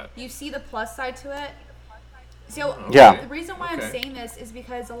about that. You see the plus side to it? So Yeah. the reason why I'm saying this is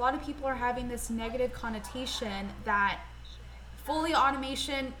because a lot of people are having this negative connotation that fully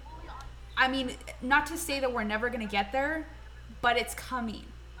automation, I mean, not to say that we're never going to get there, but it's coming.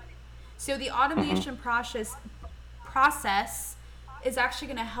 So the automation process is actually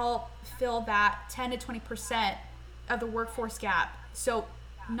going to help fill that 10 to 20% of the workforce gap. So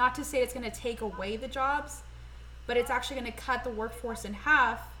not to say it's going to take away the jobs, but it's actually going to cut the workforce in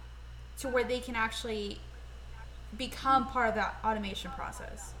half to where they can actually become part of that automation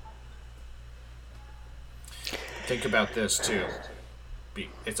process. Think about this too.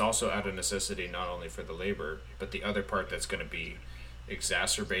 It's also out of necessity not only for the labor, but the other part that's going to be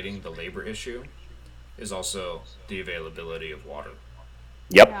exacerbating the labor issue is also the availability of water.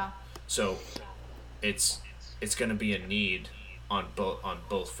 Yep. Yeah. So it's going to be a need on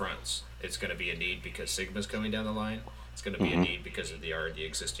both fronts. It's going to be a need because Sigma's coming down the line. It's going to be a need because of the already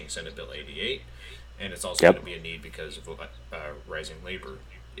existing Senate Bill 88, and it's also going to be a need because of rising labor.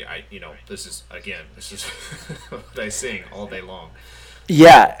 Yeah, this is what I sing all day long.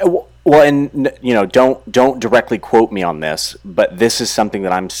 Yeah, well, and don't directly quote me on this, but this is something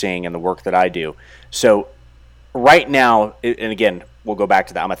that I'm seeing in the work that I do. So, right now, and again, we'll go back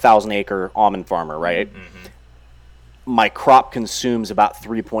to that. I'm a 1,000-acre almond farmer, right? Mm-hmm. My crop consumes about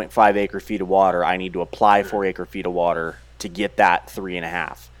 3.5 acre feet of water. I need to apply 4 acre feet of water to get that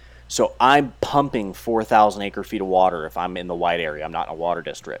 3.5. So I'm pumping 4,000 acre feet of water if I'm in the white area. I'm not in a water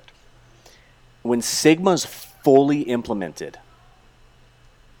district. When Sigma's fully implemented,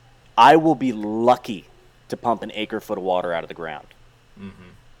 I will be lucky to pump an acre foot of water out of the ground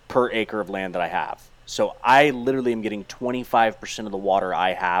per acre of land that I have. So I literally am getting 25% of the water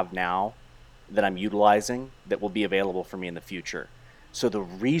I have now that I'm utilizing that will be available for me in the future. So the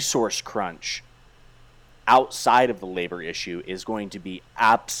resource crunch outside of the labor issue is going to be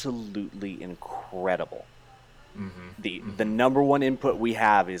absolutely incredible. The number one input we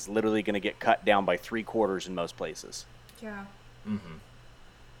have is literally going to get cut down by 3/4 in most places. Yeah.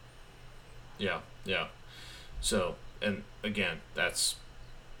 Yeah. So, and again, that's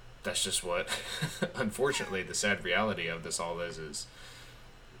just what, unfortunately, the sad reality of this all is.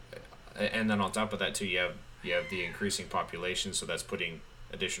 And then on top of that too, you have the increasing population, so that's putting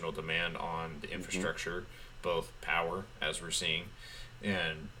additional demand on the infrastructure, both power, as we're seeing,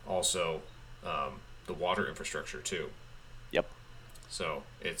 and also the water infrastructure too. Yep. So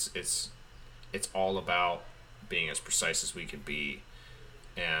it's all about being as precise as we can be,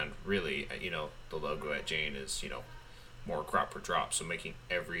 and really, the logo at Jane is more crop per drop, so making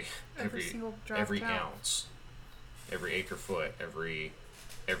every single drop every count. ounce, every acre foot, every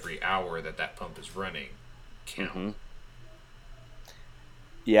hour that pump is running count.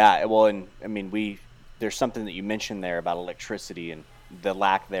 Yeah, well, and I mean, there's something that you mentioned there about electricity and the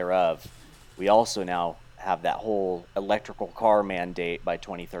lack thereof. We also now have that whole electrical car mandate by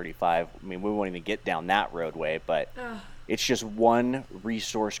 2035. I mean, we won't even get down that roadway, but it's just one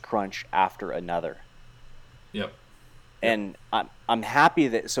resource crunch after another. Yep. And I'm happy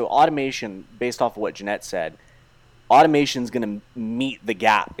that, so automation, based off of what Jeanette said, automation is going to meet the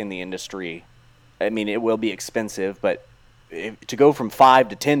gap in the industry. I mean, it will be expensive, but to go from 5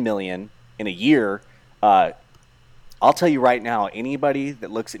 to 10 million in a year, I'll tell you right now, anybody that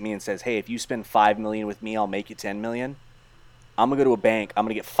looks at me and says, hey, if you spend 5 million with me, I'll make you 10 million. I'm going to go to a bank. I'm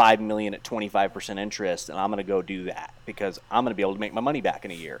going to get 5 million at 25% interest, and I'm going to go do that because I'm going to be able to make my money back in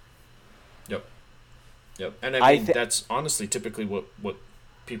a year. Yep. And I mean, that's honestly typically what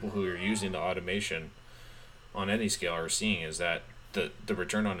people who are using the automation on any scale are seeing, is that the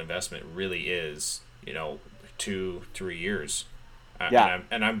return on investment really is, 2-3 years.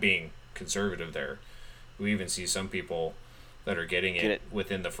 And I'm being conservative there. We even see some people that are getting it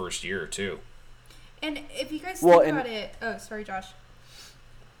within the first year or two. And if you guys think about it, oh, sorry, Josh.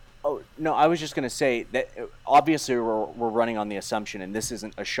 Oh, no, I was just going to say that obviously we're running on the assumption, and this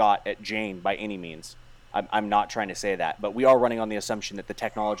isn't a shot at Jane by any means. I'm not trying to say that, but we are running on the assumption that the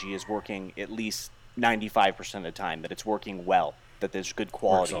technology is working at least 95% of the time, that it's working well, that there's good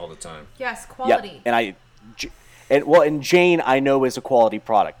quality. Works all the time. Yes, quality. Yep. And Jane, I know, is a quality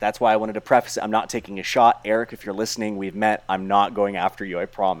product. That's why I wanted to preface it. I'm not taking a shot. Eric, if you're listening, we've met. I'm not going after you, I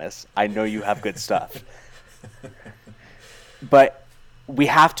promise. I know you have good stuff. But we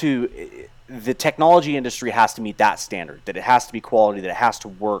have to, the technology industry has to meet that standard, that it has to be quality, that it has to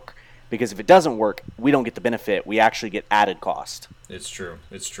work. Because if it doesn't work, we don't get the benefit. We actually get added cost. It's true.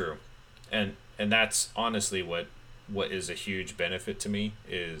 And that's honestly what is a huge benefit to me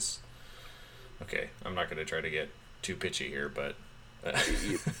is, okay, I'm not going to try to get too pitchy here, but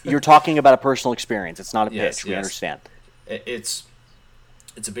you're talking about a personal experience. It's not a pitch. We understand. It's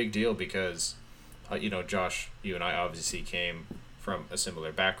a big deal because, Josh, you and I obviously came from a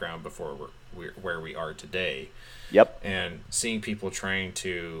similar background before where we are today. Yep. And seeing people trying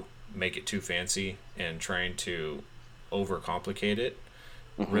to make it too fancy and trying to overcomplicate it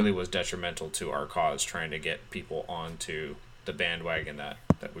really was detrimental to our cause, trying to get people onto the bandwagon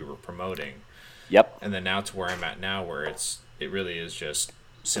that we were promoting. Yep. And then now to where I'm at now, where it really is just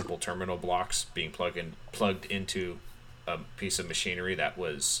simple terminal blocks being plugged into a piece of machinery that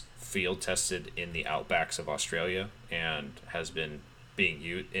was field tested in the outbacks of Australia and has been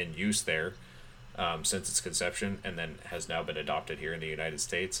being in use there since its conception, and then has now been adopted here in the United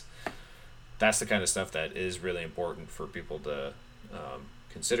States. That's the kind of stuff that is really important for people to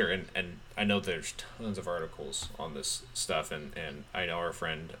consider. And I know there's tons of articles on this stuff, and I know our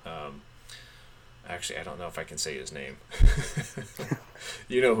friend, actually, I don't know if I can say his name.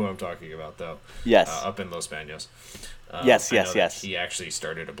 You know who I'm talking about, though. Yes. Up in Los Banos. Yes. He actually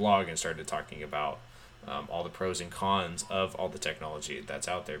started a blog and started talking about all the pros and cons of all the technology that's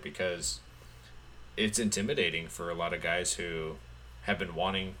out there, because it's intimidating for a lot of guys who have been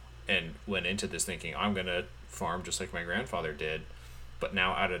wanting and went into this thinking, I'm going to farm just like my grandfather did, but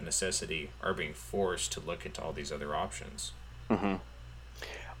now out of necessity are being forced to look into all these other options. Mm-hmm.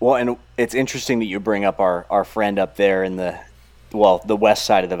 Well, and it's interesting that you bring up our friend up there in the west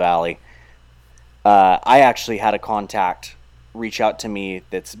side of the valley. I actually had a contact reach out to me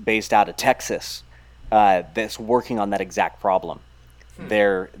that's based out of Texas that's working on that exact problem.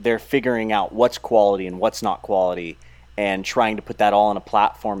 They're figuring out what's quality and what's not quality, and trying to put that all on a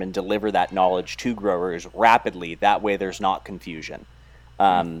platform and deliver that knowledge to growers rapidly. That way there's not confusion.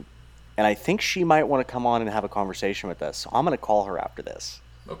 And I think she might want to come on and have a conversation with us. So I'm going to call her after this.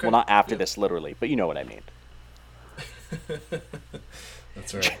 Okay. Well, not after this literally, but you know what I mean.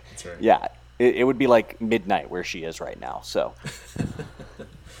 That's right. Yeah, it would be like midnight where she is right now. So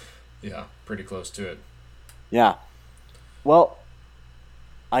yeah, pretty close to it. Yeah. Well,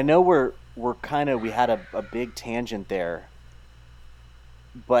 I know we had a big tangent there,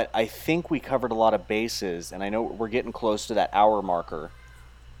 but I think we covered a lot of bases, and I know we're getting close to that hour marker,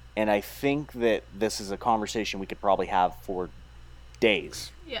 and I think that this is a conversation we could probably have for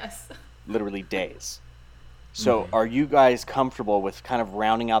days. Yes. Literally days. So are you guys comfortable with kind of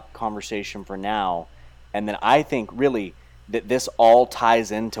rounding out the conversation for now? And then I think really that this all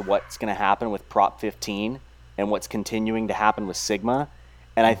ties into what's going to happen with Prop 15 and what's continuing to happen with Sigma.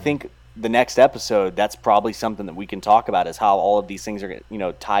 And I think the next episode, that's probably something that we can talk about, is how all of these things are going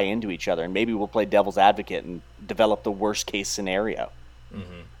to tie into each other. And maybe we'll play devil's advocate and develop the worst case scenario.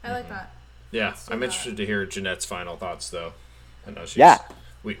 I like that. Yeah, I'm interested to hear Jeanette's final thoughts, though. I know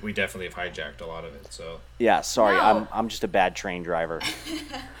we definitely have hijacked a lot of it. So yeah, sorry, No. I'm just a bad train driver.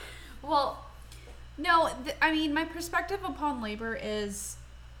 Well, no, I mean, my perspective upon labor is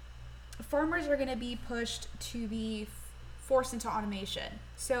farmers are going to be pushed to be forced into automation.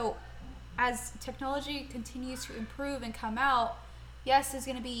 So as technology continues to improve and come out, yes, there's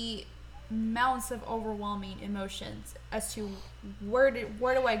going to be mounts of overwhelming emotions as to where do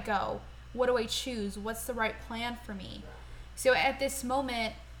I go? What do I choose? What's the right plan for me? So at this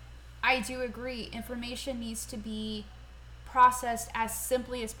moment, I do agree, information needs to be processed as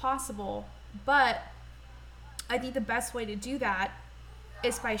simply as possible, but I think the best way to do that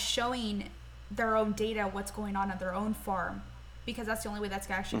is by showing their own data, what's going on at their own farm, because that's the only way that's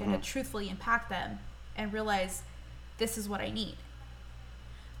actually going to truthfully impact them and realize this is what I need.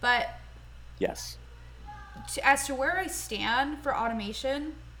 But Yes. As to where I stand for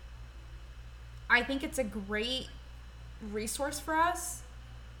automation, I think it's a great resource for us,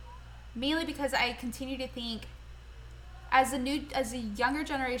 mainly because I continue to think as a younger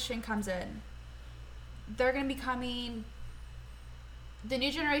generation comes in, they're going to be coming the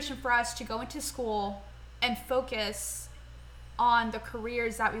new generation for us to go into school and focus on the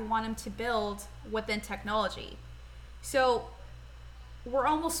careers that we want them to build within technology. So we're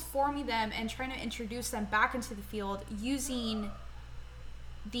almost forming them and trying to introduce them back into the field using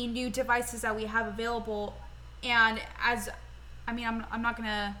the new devices that we have available. And I'm not going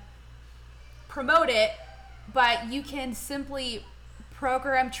to promote it, but you can simply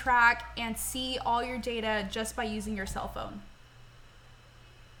program, track, and see all your data just by using your cell phone.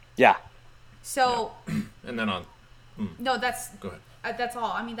 Yeah. So. Yeah. And then on. No, that's. Go ahead. That's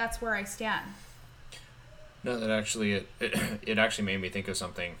all. I mean, that's where I stand. No, that actually it actually made me think of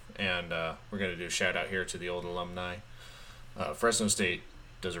something, and we're gonna do a shout out here to the old alumni. Fresno State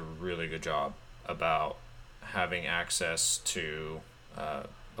does a really good job about having access to a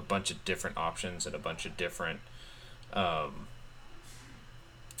bunch of different options and a bunch of different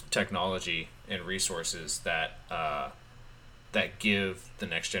technology and resources that that give the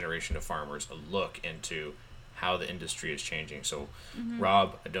next generation of farmers a look into how the industry is changing. So,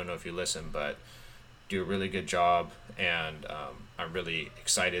 Rob, I don't know if you listen, but do a really good job, and I'm really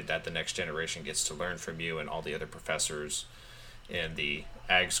excited that the next generation gets to learn from you and all the other professors in the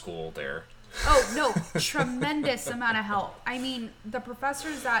ag school there. Oh, no, tremendous amount of help. I mean, the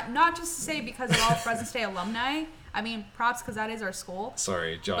professors that, not just to say because they're all Fresno State alumni, I mean, props because that is our school.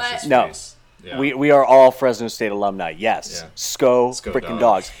 Sorry, Josh's No. face. Yeah. We are all Fresno State alumni, yes. Yeah. Sco dogs. frickin'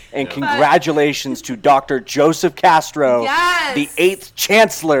 dogs. And Yeah. congratulations to Dr. Joseph Castro, Yes. the 8th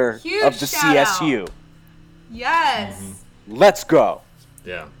Chancellor Huge of the shout out. CSU. Yes. Let's go.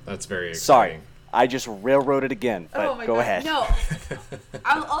 Yeah, that's very Sorry, exciting. I just railroaded again, but Oh my go God. ahead. No,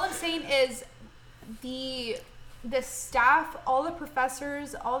 all I'm saying is the staff, all the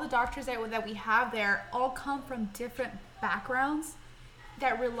professors, all the doctors that we have there, all come from different backgrounds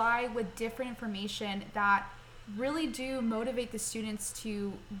that rely with different information that really do motivate the students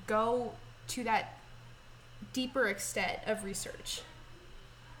to go to that deeper extent of research.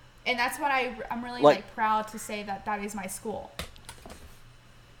 And that's what I'm really like proud to say that is my school.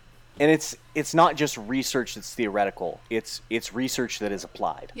 And it's not just research that's theoretical. It's research that is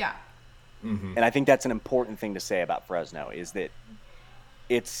applied. Yeah. And I think that's an important thing to say about Fresno is that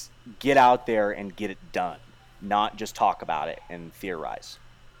it's get out there and get it done, not just talk about it and theorize.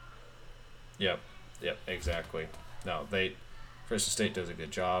 Yep, exactly. No, Fresno State does a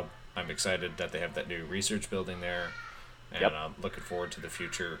good job. I'm excited that they have that new research building there, and I'm looking forward to the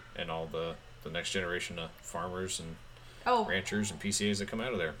future and all the next generation of farmers and ranchers and PCAs that come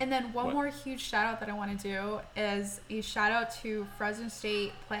out of there. And then one more huge shout out that I want to do is a shout out to Fresno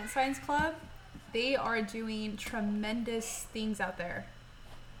State Plant Science Club. They are doing tremendous things out there.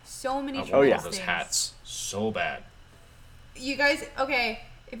 So many tremendous those things. hats so bad. You guys, okay,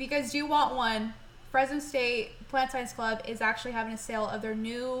 if you guys do want one, Fresno State Plant Science Club is actually having a sale of their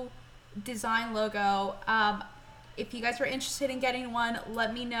new design logo. If you guys are interested in getting one,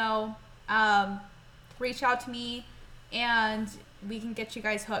 let me know. Reach out to me and we can get you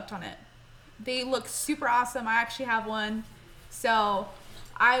guys hooked on it. They look super awesome. I actually have one. So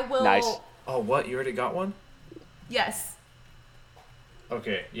I will. Nice. Oh, what? You already got one? Yes.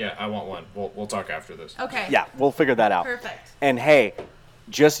 Okay, yeah, I want one. We'll talk after this. Okay. Yeah, we'll figure that out. Perfect. And hey,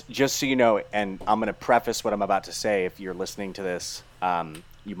 just so you know, and I'm going to preface what I'm about to say. If you're listening to this,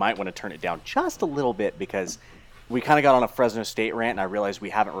 you might want to turn it down just a little bit because we kind of got on a Fresno State rant, and I realized we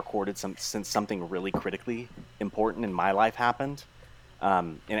haven't recorded since something really critically important in my life happened,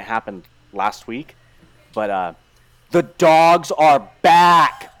 and it happened last week. But the dogs are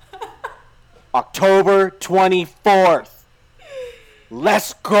back, October 24th.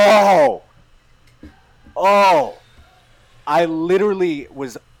 Let's go! Oh, I literally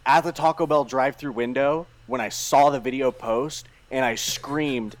was at the Taco Bell drive-thru window when I saw the video post, and I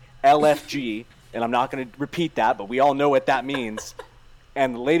screamed LFG. And I'm not going to repeat that, but we all know what that means.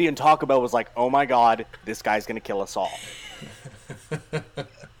 And the lady in Taco Bell was like, oh my God, this guy's going to kill us all.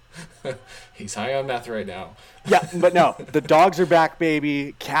 He's high on meth right now. Yeah, but no, the dogs are back,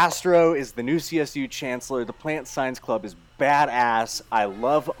 baby. Castro is the new CSU chancellor. The Plant Science Club is badass. I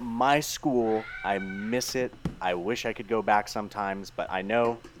love my school. I miss it. I wish I could go back sometimes, but I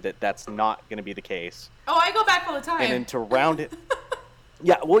know that that's not going to be the case. Oh, I go back all the time. And then to round it...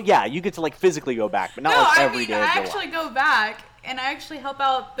 Yeah, well, yeah, you get to, like, physically go back, but not, every day. I actually go back, and I actually help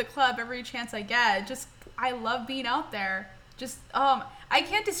out the club every chance I get. Just, I love being out there. Just, I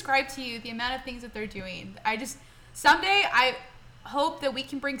can't describe to you the amount of things that they're doing. Someday, I hope that we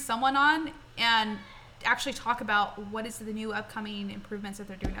can bring someone on and actually talk about what is the new upcoming improvements that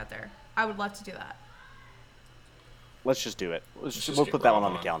they're doing out there. I would love to do that. Let's just do it. We'll put that one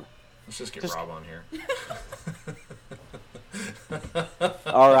on the calendar. Let's just get Rob on here.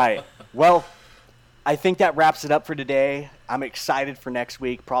 All right. Well, I think that wraps it up for today. I'm excited for next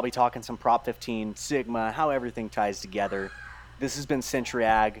week. Probably talking some Prop 15, Sigma, how everything ties together. This has been Century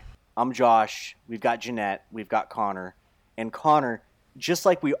Ag. I'm Josh. We've got Jeanette. We've got Connor. And Connor, just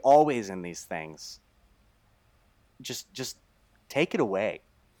like we always in these things, just take it away.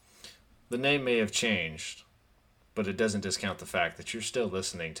 The name may have changed, but it doesn't discount the fact that you're still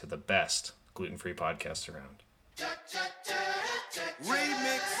listening to the best gluten-free podcast around.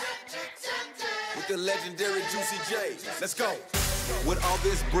 Remix with the legendary Juicy J. Let's go. With all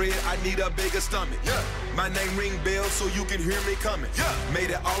this bread, I need a bigger stomach. My name ring bells so you can hear me coming.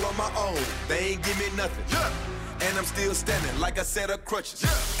 Made it all on my own, they ain't give me nothing. And I'm still standing like a set of crutches.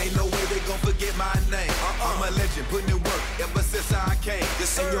 Ain't no way they gon' forget my name. I'm a legend, putting in work ever since I came.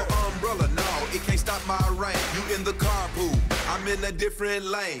 This ain't your umbrella, no, it can't stop my reign. You in the carpool, I'm in a different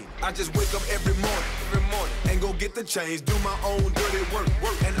lane. I just wake up every morning, and go get the change, do my own dirty work,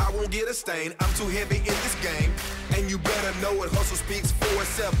 and I won't get a stain. I'm too heavy in this game, and you better know it. Hustle speaks for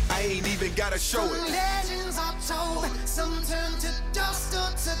itself. I ain't even gotta show it. Some legends are told, some turn to dust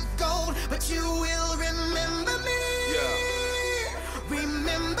or to gold, but you will remember me.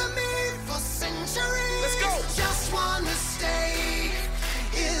 Remember me for centuries. Let's go. Just one mistake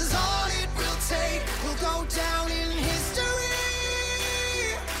is all it will take. We'll go down in history.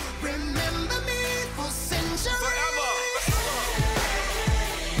 Remember me for centuries. Forever.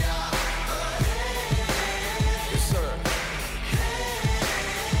 Yes, sir.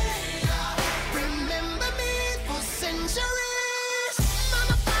 Remember me for centuries.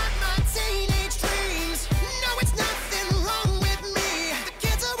 Mama fought my teenage dreams. No, it's nothing wrong with me. The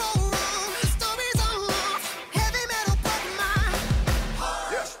kids are all wrong. The stories are wrong. Heavy metal broke my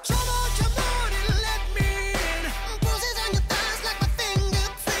heart. Trouble, come on and let me in. Bruises on your thighs like my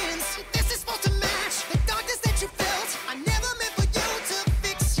fingerprints. This is supposed to match the darkness that you felt. I never meant for you to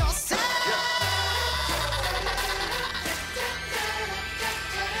fix yourself.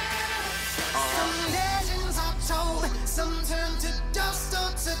 Some legends are told, some turn to dust or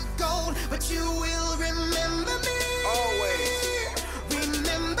to gold, but you will remember me. Always.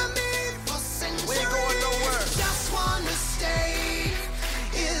 Remember me for centuries. We ain't going nowhere. Just one mistake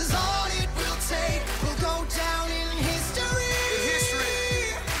is all it will take. We'll go down in history. In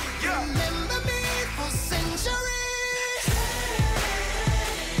history. Yeah. Remember me for centuries.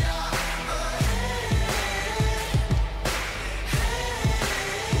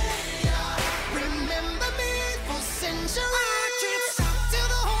 Remember me for centuries. I can't stop till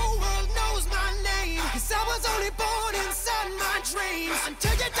the whole world knows my name. 'Cause I was only born inside my dreams.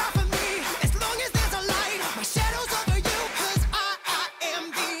 Until you die for me, as long as there's a light, my shadow's over you. 'Cause I am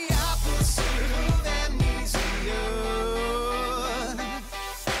the opposite of amnesia.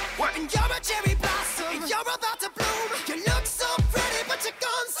 What? And you're a cherry blossom, and you're about to bloom. You look so pretty, but you're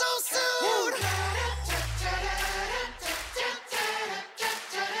gone so soon.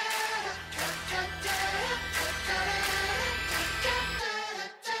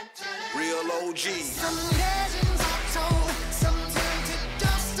 Real OGs. Some legends are told,